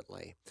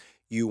ultimately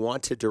you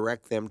want to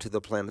direct them to the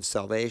plan of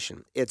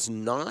salvation. It's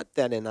not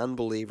that an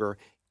unbeliever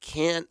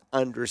can't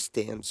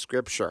understand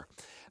scripture,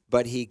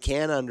 but he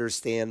can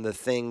understand the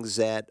things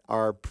that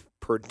are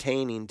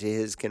pertaining to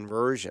his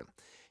conversion.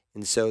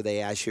 And so they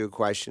ask you a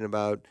question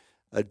about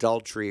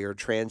adultery or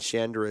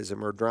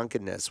transgenderism or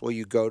drunkenness. Well,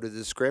 you go to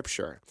the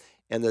scripture,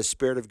 and the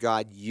Spirit of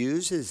God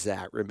uses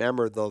that.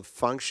 Remember, the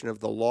function of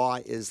the law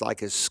is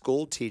like a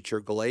school teacher,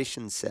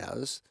 Galatians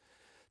says,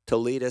 to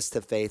lead us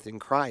to faith in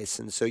Christ.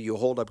 And so you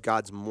hold up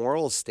God's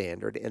moral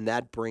standard, and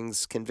that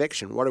brings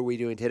conviction. What are we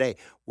doing today?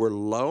 We're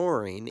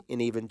lowering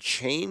and even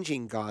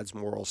changing God's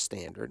moral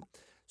standard.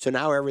 So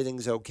now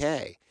everything's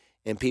okay,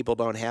 and people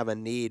don't have a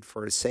need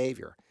for a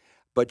Savior.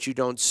 But you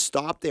don't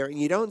stop there.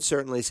 You don't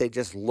certainly say,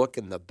 just look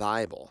in the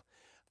Bible.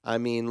 I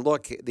mean,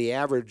 look, the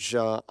average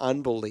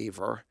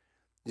unbeliever,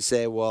 you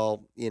say,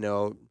 well,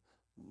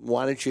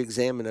 why don't you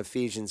examine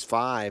Ephesians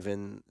 5?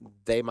 And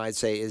they might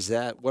say,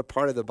 what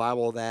part of the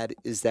Bible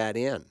is that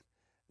in?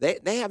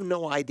 They have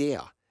no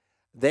idea.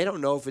 They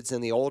don't know if it's in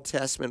the Old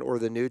Testament or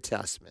the New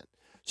Testament.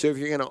 So if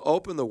you're going to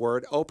open the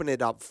Word, open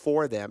it up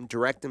for them,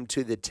 direct them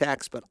to the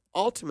text, but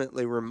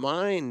ultimately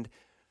remind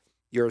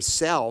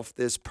yourself,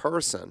 this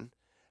person,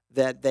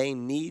 that they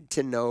need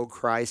to know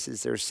Christ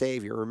as their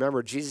Savior.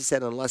 Remember, Jesus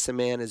said, unless a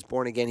man is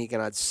born again, he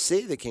cannot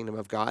see the kingdom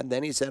of God. And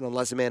then he said,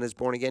 unless a man is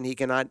born again, he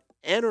cannot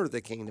enter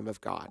the kingdom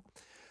of God.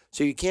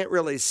 So you can't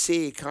really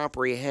see,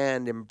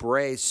 comprehend,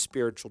 embrace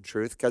spiritual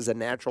truth because a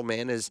natural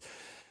man is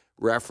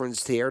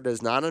referenced here,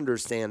 does not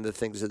understand the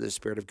things of the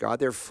Spirit of God.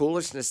 They're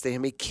foolishness to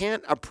him. He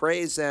can't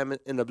appraise them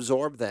and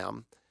absorb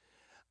them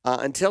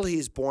until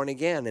he's born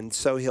again. And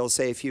so he'll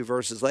say a few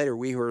verses later,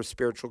 we who are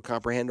spiritual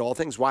comprehend all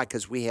things. Why?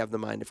 Because we have the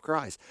mind of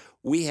Christ.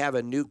 We have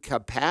a new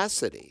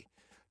capacity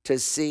to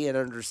see and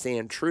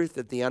understand truth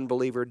that the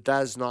unbeliever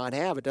does not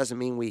have. It doesn't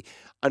mean we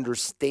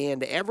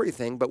understand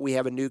everything, but we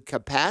have a new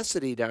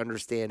capacity to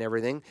understand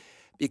everything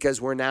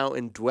because we're now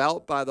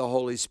indwelt by the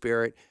Holy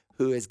Spirit,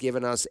 who has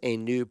given us a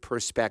new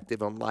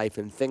perspective on life,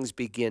 and things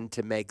begin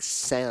to make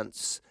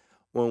sense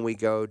when we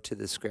go to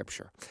the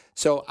Scripture.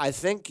 So I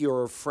think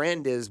your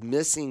friend is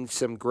missing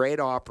some great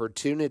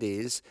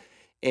opportunities,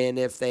 and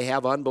if they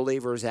have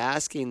unbelievers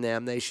asking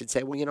them, they should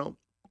say, well,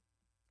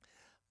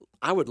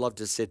 I would love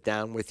to sit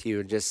down with you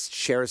and just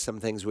share some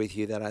things with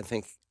you that I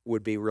think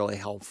would be really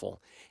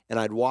helpful. And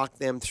I'd walk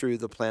them through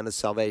the plan of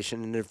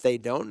salvation. And if they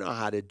don't know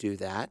how to do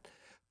that,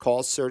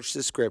 call Search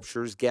the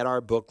Scriptures, get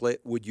our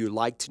booklet, Would You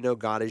Like to Know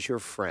God as Your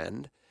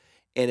Friend?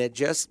 And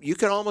you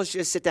can almost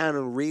just sit down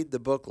and read the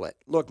booklet.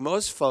 Look,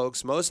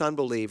 most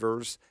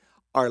unbelievers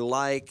are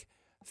like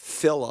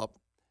Philip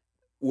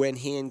when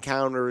he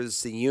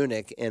encounters the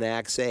eunuch in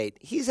Acts 8.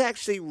 He's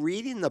actually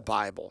reading the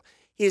Bible.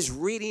 He's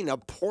reading a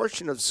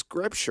portion of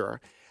Scripture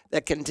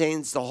that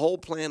contains the whole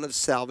plan of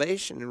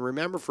salvation. And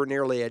remember, for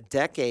nearly a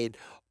decade,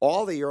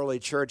 all the early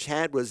church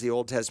had was the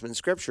Old Testament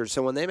Scripture.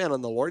 So when they met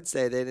on the Lord's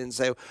Day, they didn't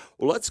say,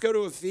 well, let's go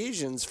to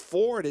Ephesians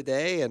 4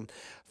 today and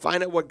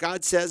find out what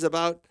God says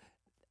about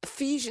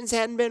Ephesians.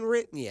 Hadn't been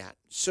written yet.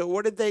 So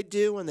what did they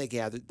do when they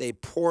gathered? They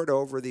poured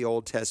over the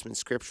Old Testament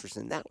Scriptures,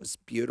 and that was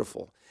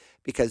beautiful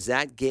because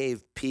that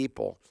gave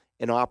people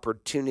an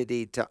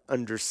opportunity to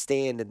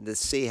understand and to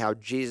see how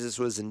Jesus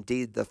was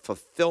indeed the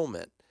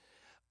fulfillment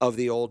of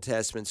the Old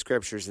Testament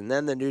Scriptures. And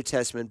then the New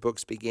Testament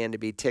books began to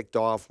be ticked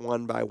off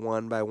one by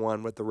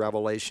one, with the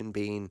Revelation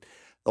being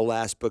the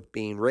last book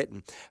being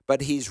written.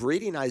 But he's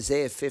reading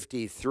Isaiah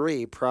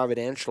 53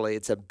 providentially.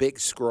 It's a big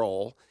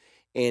scroll,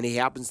 and he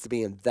happens to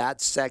be in that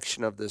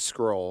section of the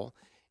scroll.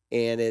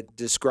 And it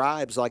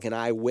describes, like an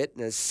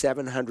eyewitness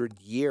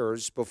 700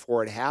 years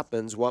before it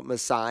happens, what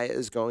Messiah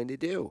is going to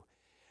do.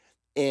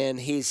 And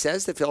he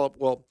says to Philip,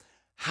 well,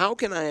 how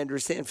can I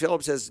understand?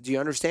 Philip says, do you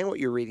understand what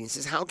you're reading? He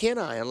says, how can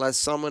I unless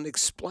someone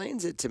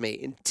explains it to me?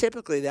 And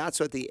typically that's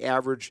what the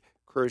average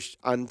Christian,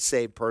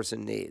 unsaved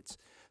person needs,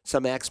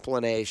 some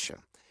explanation.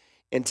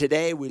 And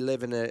today we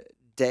live in a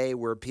day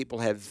where people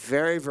have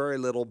very, very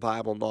little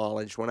Bible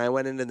knowledge. When I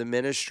went into the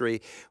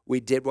ministry,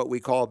 we did what we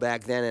call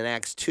back then an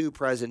Acts 2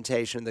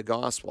 presentation of the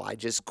gospel. I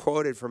just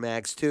quoted from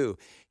Acts 2.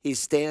 He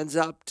stands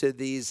up to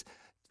these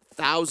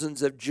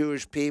thousands of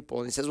Jewish people,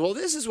 and he says, well,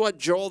 this is what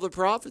Joel the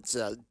prophet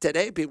said.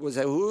 Today people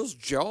say, who's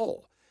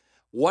Joel?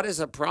 What is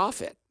a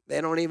prophet?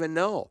 They don't even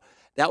know.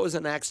 That was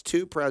an Acts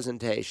 2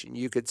 presentation.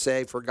 You could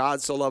say, for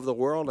God so loved the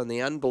world, and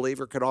the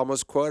unbeliever could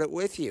almost quote it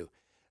with you,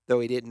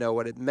 though he didn't know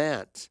what it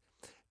meant.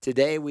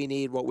 Today we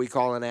need what we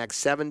call an Acts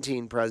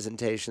 17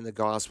 presentation of the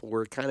gospel,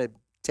 where it kind of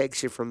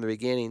takes you from the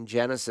beginning,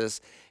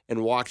 Genesis,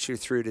 and walks you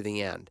through to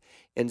the end.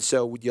 And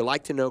so would you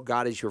like to know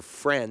God as your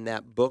friend?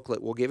 That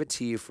booklet, we'll give it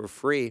to you for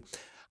free.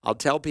 I'll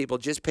tell people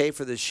just pay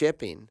for the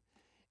shipping,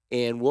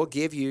 and we'll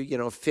give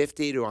you,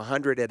 50 to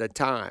 100 at a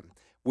time.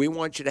 We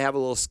want you to have a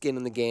little skin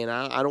in the game.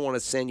 I don't want to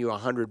send you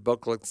 100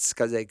 booklets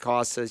because they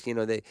cost us,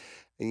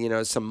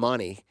 some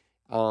money.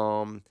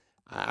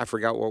 I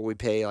forgot what we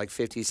pay, like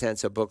 50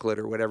 cents a booklet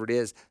or whatever it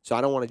is. So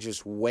I don't want to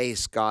just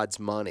waste God's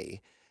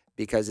money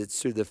because it's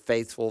through the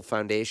faithful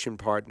foundation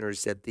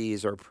partners that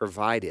these are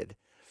provided.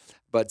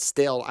 But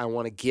still, I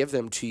want to give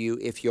them to you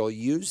if you'll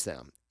use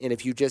them. And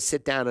if you just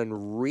sit down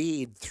and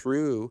read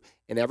through,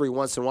 and every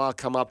once in a while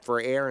come up for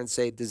air and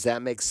say, does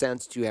that make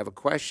sense? Do you have a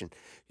question?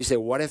 You say,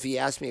 what if he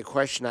asked me a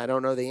question I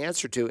don't know the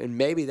answer to? And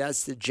maybe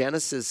that's the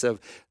genesis of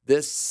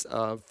this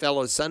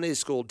fellow Sunday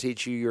school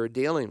teacher you're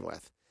dealing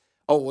with.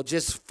 Oh, well,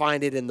 just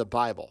find it in the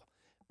Bible.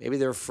 Maybe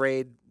they're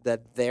afraid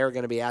that they're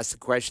going to be asked a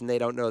question they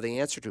don't know the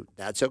answer to.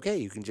 That's okay.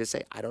 You can just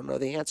say, I don't know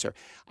the answer.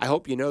 I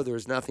hope you know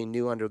there's nothing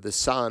new under the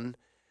sun,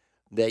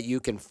 that you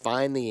can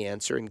find the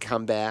answer and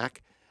come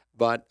back.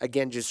 But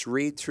again, just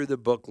read through the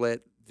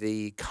booklet.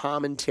 The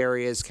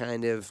commentary is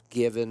kind of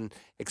given,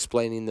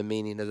 explaining the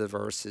meaning of the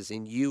verses,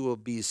 and you will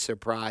be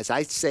surprised.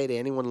 I say to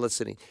anyone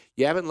listening,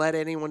 you haven't led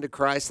anyone to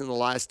Christ in the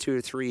last 2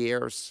 or 3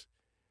 years,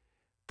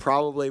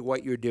 probably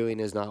what you're doing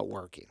is not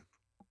working.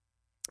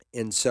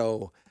 And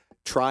so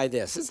try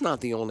this. It's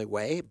not the only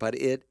way, but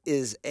it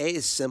is a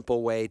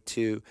simple way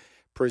to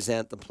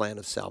present the plan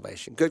of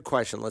salvation. Good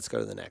question. Let's go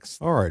to the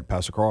next. All right,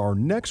 Pastor Carl. Our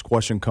next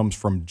question comes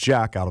from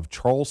Jack out of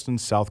Charleston,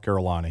 South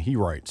Carolina. He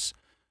writes,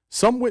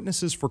 some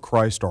witnesses for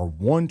Christ are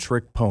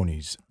one-trick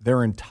ponies.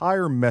 Their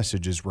entire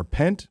message is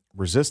repent,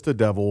 resist the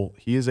devil,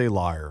 he is a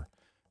liar.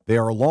 They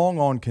are long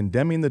on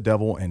condemning the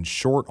devil and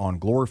short on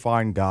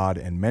glorifying God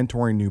and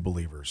mentoring new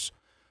believers.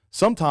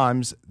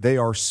 Sometimes they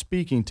are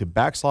speaking to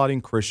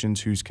backsliding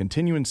Christians whose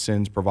continuing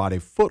sins provide a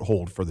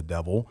foothold for the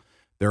devil,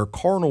 their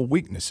carnal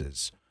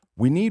weaknesses.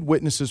 We need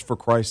witnesses for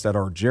Christ that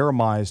are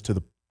Jeremiah's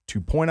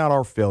to point out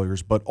our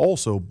failures, but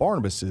also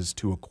Barnabas's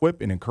to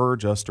equip and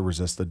encourage us to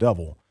resist the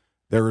devil.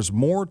 There is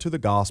more to the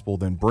gospel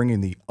than bringing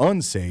the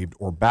unsaved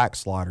or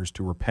backsliders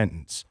to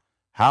repentance.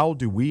 How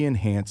do we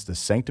enhance the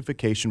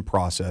sanctification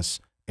process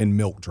in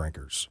milk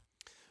drinkers?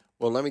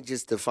 Well, let me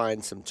just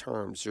define some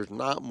terms. There's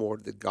not more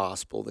to the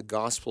gospel. The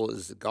gospel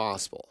is the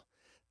gospel.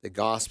 The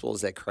gospel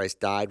is that Christ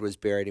died, was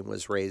buried, and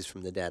was raised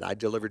from the dead. I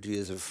delivered to you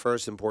as of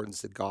first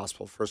importance the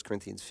gospel. 1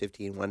 Corinthians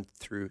 15, 1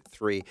 through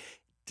 3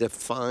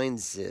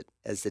 defines it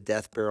as the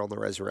death, burial, and the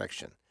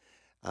resurrection.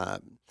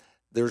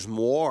 There's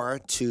more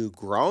to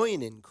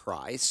growing in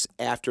Christ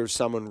after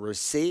someone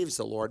receives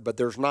the Lord, but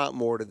there's not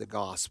more to the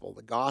gospel.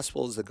 The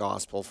gospel is the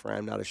gospel, for I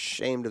am not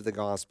ashamed of the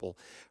gospel,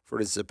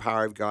 for it is the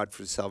power of God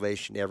for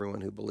salvation to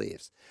everyone who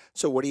believes.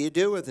 So what do you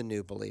do with a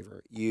new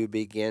believer? You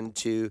begin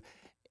to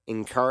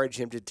encourage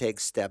him to take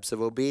steps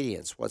of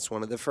obedience. What's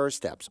one of the first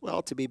steps?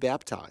 Well, to be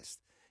baptized.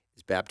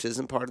 Is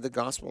baptism part of the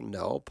gospel?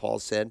 No. Paul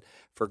said,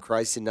 for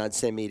Christ did not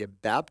send me to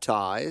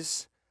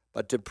baptize,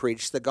 but to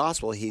preach the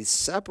gospel. He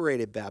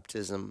separated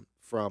baptism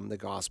from the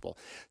gospel.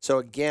 So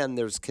again,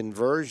 there's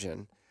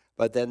conversion,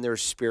 but then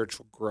there's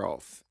spiritual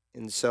growth.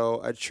 And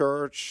so a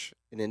church,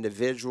 an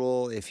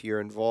individual, if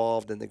you're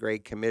involved in the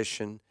Great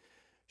Commission,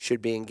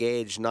 should be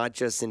engaged not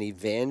just in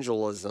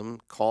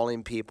evangelism,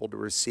 calling people to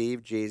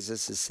receive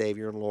Jesus as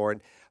Savior and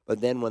Lord, but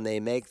then when they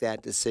make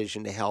that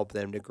decision, to help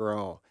them to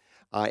grow.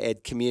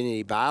 At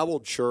Community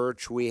Bible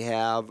Church, we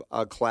have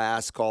a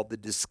class called the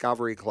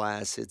Discovery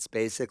Class. It's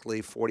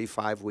basically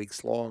 45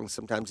 weeks long.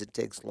 Sometimes it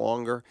takes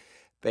longer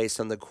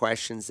based on the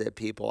questions that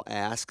people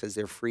ask, because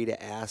they're free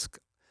to ask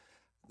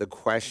the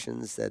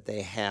questions that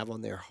they have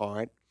on their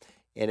heart.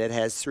 And it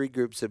has three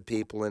groups of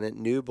people in it: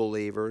 new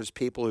believers,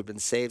 people who've been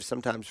saved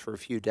sometimes for a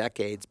few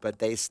decades, but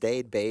they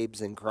stayed babes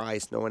in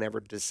Christ. No one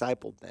ever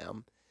discipled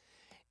them.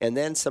 And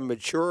then some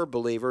mature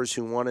believers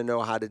who want to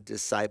know how to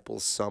disciple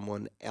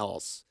someone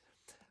else.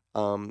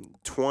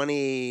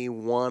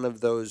 21 of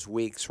those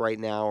weeks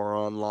right now are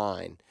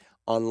online.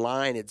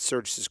 Online at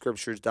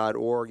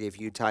searchthescriptures.org, if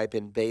you type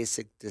in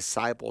basic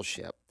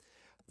discipleship,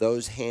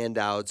 those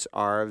handouts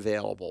are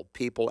available.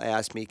 People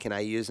ask me, can I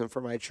use them for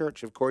my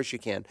church? Of course you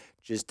can.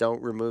 Just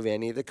don't remove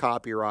any of the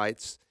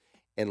copyrights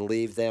and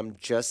leave them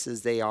just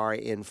as they are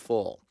in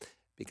full,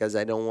 because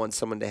I don't want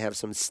someone to have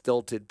some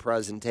stilted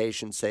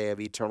presentation, say, of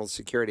eternal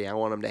security. I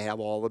want them to have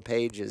all the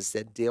pages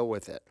that deal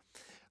with it.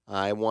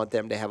 I want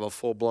them to have a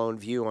full-blown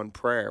view on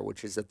prayer,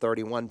 which is a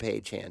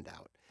 31-page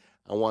handout.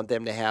 I want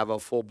them to have a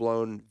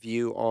full-blown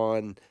view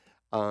on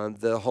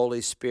the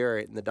Holy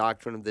Spirit and the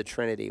doctrine of the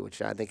Trinity,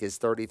 which I think is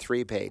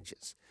 33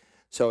 pages.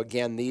 So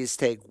again, these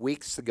take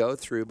weeks to go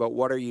through, but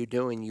what are you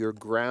doing? You're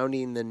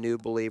grounding the new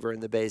believer in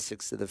the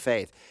basics of the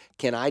faith.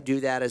 Can I do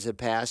that as a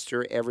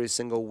pastor every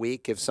single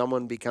week? If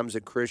someone becomes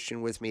a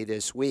Christian with me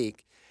this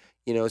week,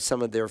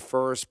 some of their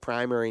first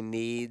primary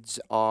needs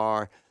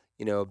are,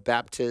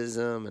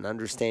 baptism and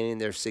understanding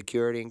their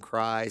security in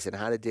Christ and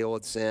how to deal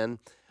with sin.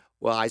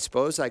 Well, I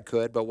suppose I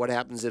could, but what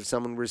happens if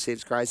someone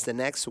receives Christ the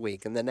next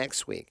week and the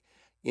next week?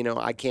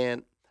 I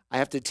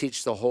have to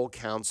teach the whole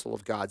counsel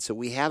of God. So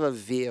we have a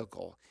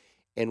vehicle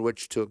in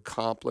which to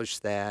accomplish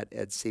that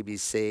at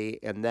CBC,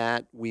 and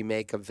that we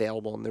make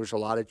available. And there's a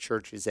lot of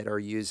churches that are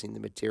using the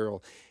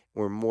material.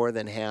 We're more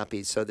than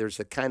happy. So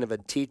there's a kind of a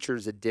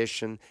teacher's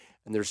edition,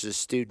 and there's a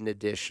student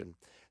edition.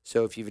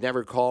 So if you've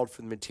never called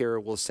for the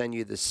material, we'll send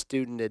you the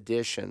student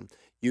edition.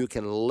 You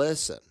can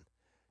listen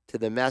to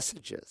the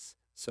messages.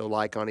 So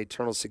like on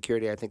eternal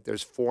security, I think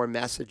there's 4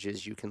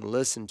 messages you can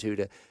listen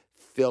to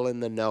fill in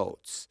the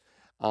notes.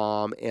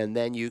 And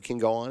then you can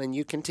go on and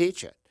you can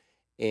teach it.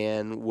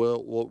 And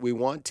we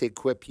want to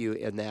equip you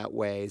in that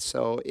way.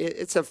 So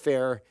it's a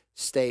fair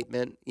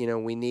statement.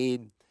 We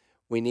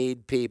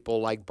need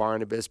people like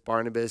Barnabas.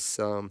 Barnabas,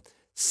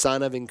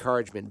 son of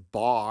encouragement.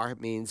 Bar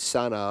means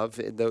son of.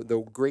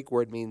 The Greek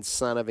word means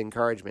son of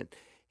encouragement.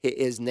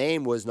 His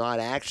name was not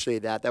actually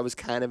that. That was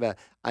kind of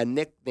a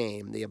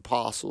nickname the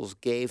apostles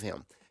gave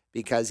him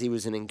because he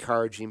was an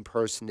encouraging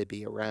person to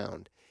be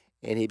around.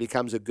 And he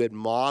becomes a good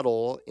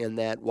model in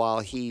that while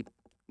he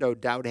no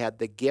doubt had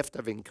the gift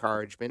of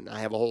encouragement, and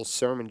I have a whole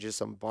sermon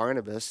just on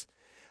Barnabas,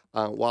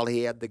 while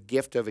he had the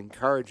gift of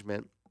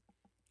encouragement,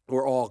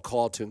 we're all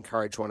called to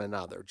encourage one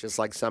another, just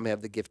like some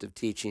have the gift of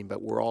teaching,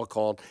 but we're all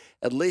called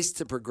at least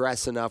to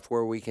progress enough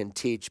where we can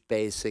teach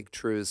basic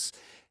truths,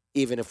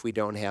 even if we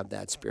don't have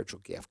that spiritual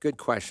gift. Good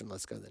question.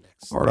 Let's go to the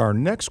next. All right, our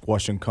next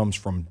question comes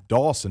from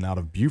Dawson out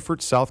of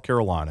Beaufort, South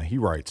Carolina. He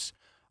writes,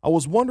 I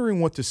was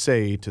wondering what to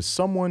say to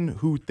someone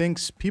who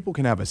thinks people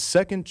can have a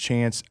second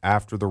chance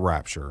after the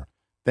rapture.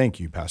 Thank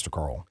you, Pastor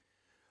Carl.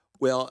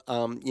 Well,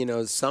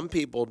 some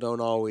people don't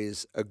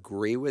always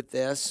agree with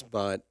this,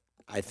 but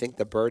I think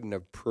the burden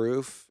of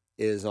proof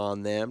is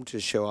on them to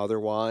show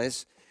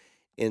otherwise.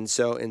 And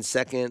so in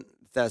 2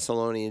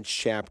 Thessalonians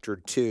chapter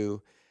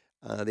 2,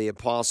 the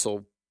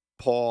Apostle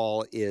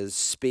Paul is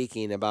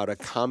speaking about a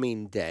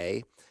coming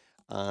day.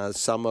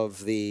 Some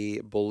of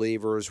the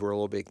believers were a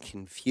little bit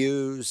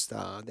confused.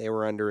 They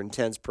were under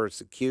intense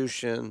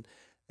persecution.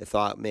 They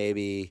thought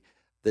maybe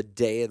the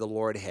day of the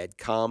Lord had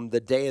come. The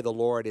day of the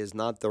Lord is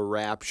not the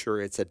rapture.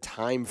 It's a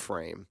time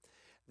frame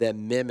that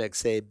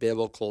mimics a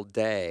biblical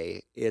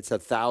day. It's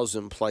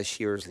 1,000+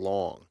 years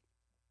long.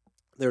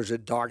 There's a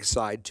dark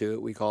side to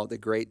it. We call it the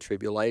Great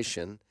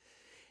Tribulation.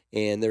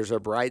 And there's a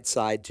bright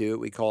side to it.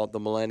 We call it the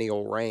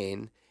millennial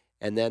reign.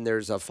 And then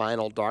there's a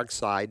final dark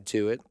side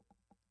to it,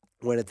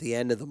 when at the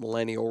end of the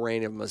millennial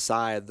reign of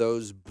Messiah,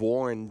 those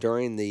born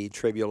during the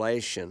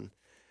tribulation,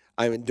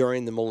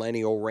 during the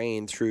millennial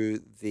reign through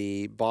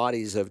the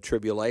bodies of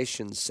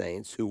tribulation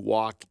saints who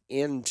walk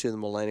into the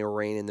millennial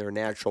reign in their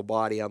natural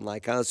body,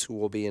 unlike us who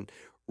will be in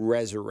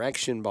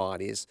resurrection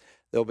bodies,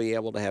 they'll be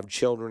able to have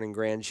children and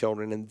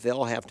grandchildren, and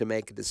they'll have to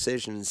make a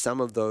decision. And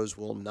some of those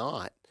will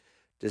not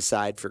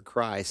decide for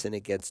Christ, and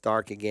it gets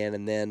dark again,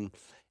 and then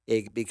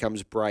it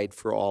becomes bright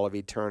for all of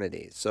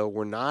eternity. So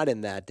we're not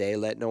in that day.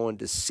 Let no one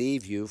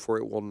deceive you, for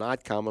it will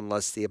not come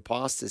unless the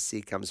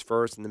apostasy comes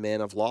first and the man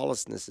of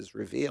lawlessness is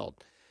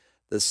revealed,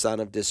 the son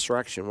of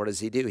destruction. What does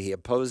he do? He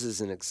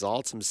opposes and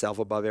exalts himself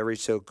above every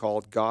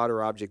so-called God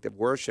or object of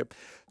worship,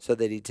 so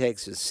that he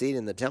takes his seat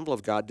in the temple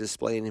of God,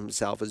 displaying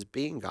himself as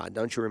being God.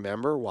 Don't you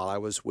remember while I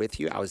was with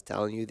you, I was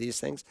telling you these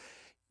things?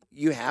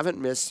 You haven't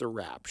missed the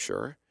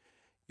rapture.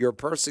 Your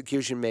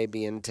persecution may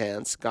be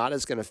intense. God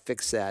is going to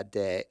fix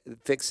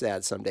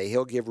that someday.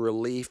 He'll give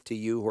relief to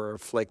you who are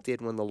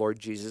afflicted when the Lord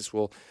Jesus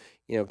will,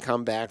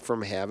 come back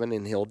from heaven,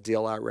 and he'll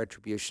deal out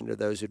retribution to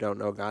those who don't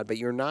know God. But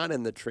you're not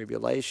in the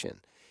tribulation.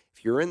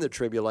 If you're in the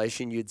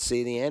tribulation, you'd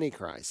see the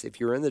Antichrist.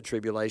 If you're in the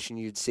tribulation,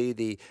 you'd see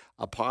the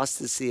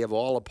apostasy of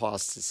all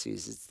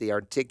apostasies. It's the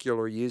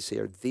articular use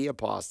here, the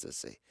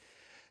apostasy.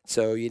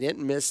 So you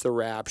didn't miss the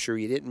rapture.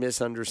 You didn't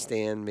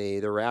misunderstand me.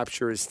 The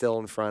rapture is still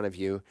in front of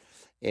you.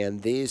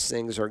 And these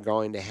things are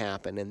going to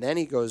happen. And then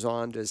he goes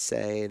on to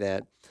say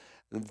that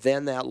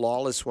then that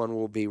lawless one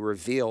will be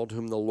revealed,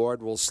 whom the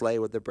Lord will slay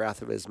with the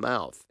breath of his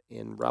mouth.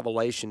 And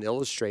Revelation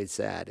illustrates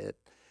that at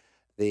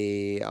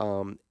the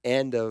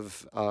end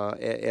of,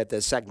 at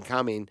the second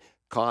coming,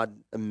 God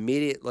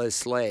immediately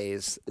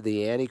slays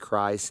the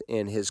Antichrist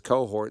and his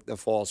cohort, the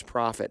false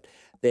prophet.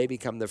 They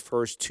become the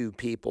first two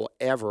people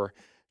ever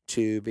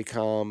to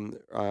become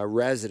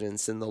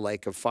residents in the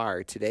lake of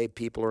fire. Today,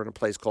 people are in a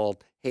place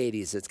called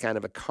Hades. It's kind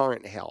of a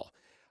current hell.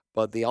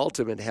 But the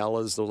ultimate hell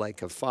is the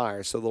lake of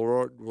fire. So the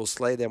Lord will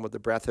slay them with the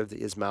breath of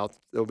his mouth.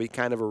 There'll be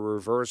kind of a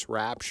reverse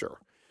rapture.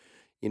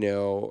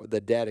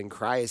 The dead in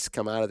Christ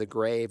come out of the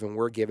grave, and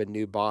we're given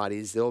new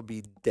bodies. They'll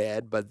be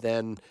dead, but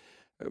then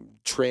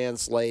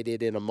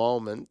translated in a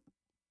moment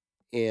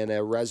in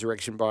a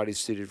resurrection body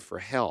suited for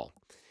hell.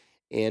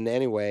 And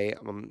anyway,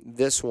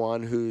 this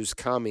one who's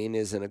coming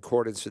is in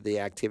accordance with the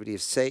activity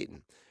of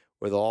Satan,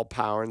 with all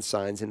power and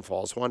signs and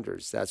false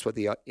wonders. That's what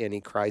the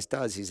Antichrist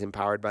does. He's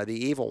empowered by the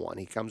evil one.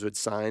 He comes with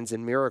signs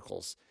and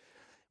miracles,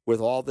 with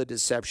all the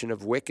deception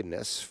of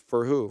wickedness.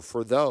 For who?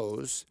 For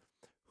those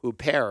who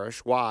perish.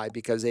 Why?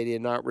 Because they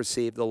did not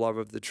receive the love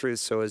of the truth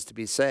so as to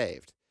be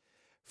saved.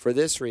 For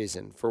this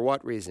reason. For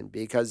what reason?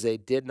 Because they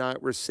did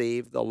not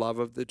receive the love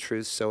of the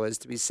truth so as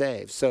to be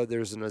saved. So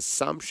there's an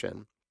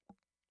assumption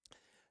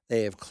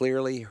they have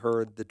clearly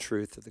heard the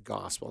truth of the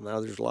gospel. Now,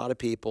 there's a lot of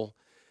people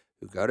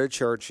who go to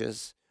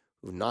churches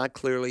who've not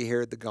clearly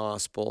heard the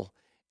gospel,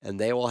 and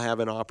they will have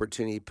an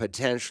opportunity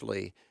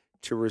potentially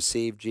to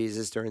receive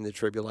Jesus during the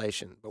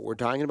tribulation. But we're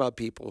talking about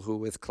people who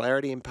with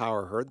clarity and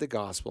power heard the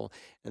gospel,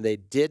 and they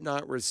did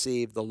not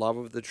receive the love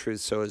of the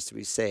truth so as to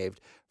be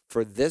saved.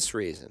 For this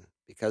reason,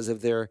 because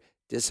of their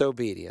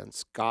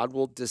disobedience, God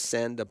will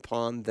descend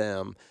upon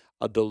them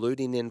a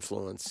deluding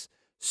influence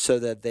so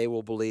that they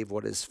will believe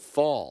what is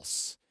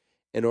false,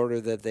 in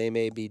order that they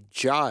may be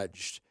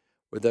judged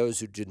with those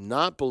who did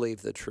not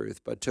believe the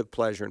truth but took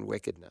pleasure in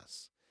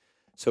wickedness.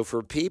 So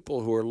for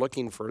people who are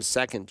looking for a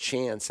second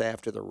chance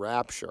after the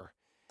rapture,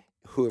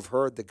 who have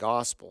heard the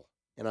gospel,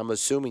 and I'm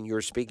assuming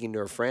you're speaking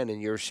to a friend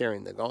and you're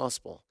sharing the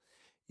gospel,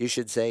 you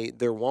should say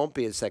there won't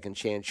be a second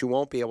chance. You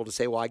won't be able to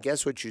say, well, I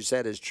guess what you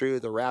said is true.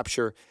 The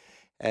rapture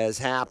has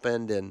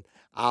happened and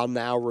I'll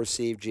now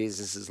receive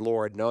Jesus as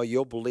Lord. No,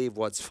 you'll believe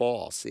what's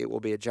false. It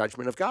will be a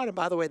judgment of God. And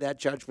by the way, that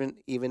judgment,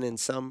 even in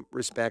some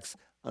respects,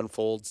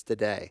 unfolds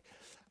today.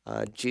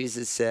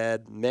 Jesus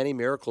said, many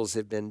miracles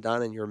have been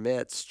done in your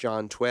midst,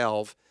 John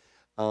 12.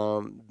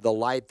 The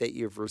light that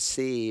you've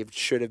received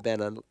should have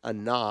been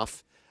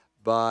enough,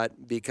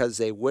 but because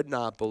they would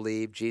not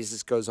believe,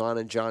 Jesus goes on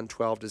in John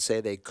 12 to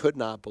say they could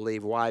not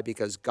believe. Why?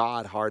 Because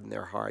God hardened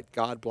their heart.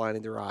 God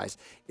blinded their eyes.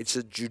 It's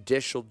a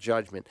judicial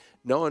judgment.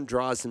 No one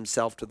draws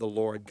himself to the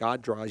Lord.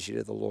 God draws you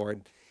to the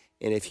Lord.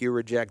 And if you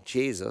reject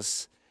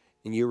Jesus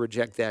and you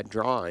reject that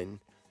drawing,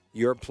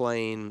 you're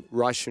playing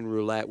Russian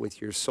roulette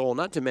with your soul.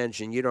 Not to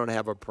mention, you don't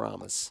have a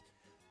promise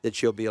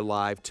that you'll be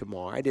alive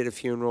tomorrow. I did a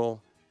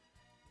funeral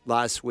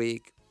last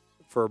week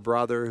for a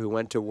brother who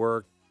went to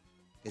work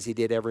as he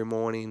did every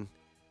morning,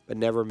 but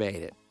never made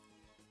it.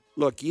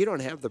 Look, you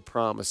don't have the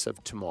promise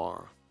of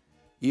tomorrow.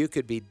 You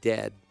could be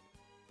dead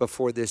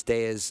before this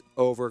day is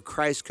over.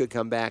 Christ could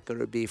come back and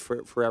it would be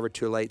forever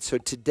too late. So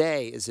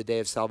today is a day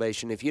of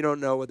salvation. If you don't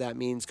know what that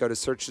means, go to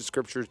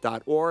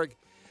searchthescriptures.org.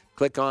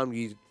 Click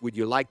on, would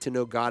you like to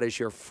know God as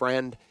your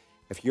friend?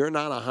 If you're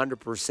not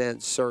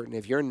 100% certain,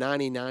 if you're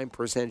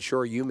 99%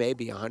 sure, you may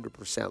be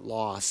 100%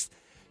 lost.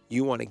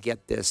 You want to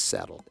get this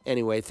settled.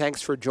 Anyway,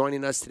 thanks for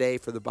joining us today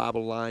for the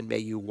Bible Line. May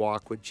you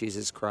walk with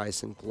Jesus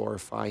Christ and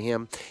glorify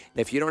him.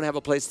 And if you don't have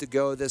a place to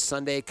go this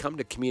Sunday, come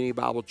to Community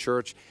Bible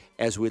Church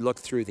as we look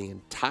through the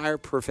entire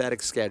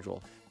prophetic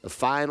schedule. The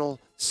final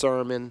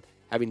sermon,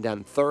 having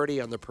done 30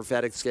 on the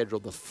prophetic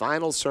schedule, the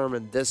final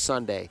sermon this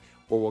Sunday,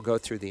 where we'll go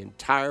through the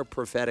entire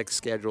prophetic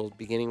schedule,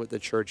 beginning with the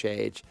church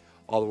age,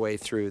 all the way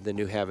through the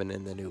new heaven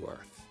and the new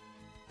earth.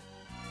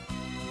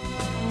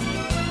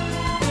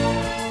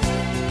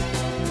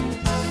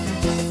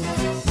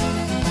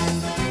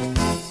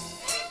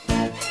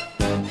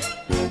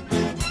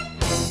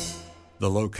 The location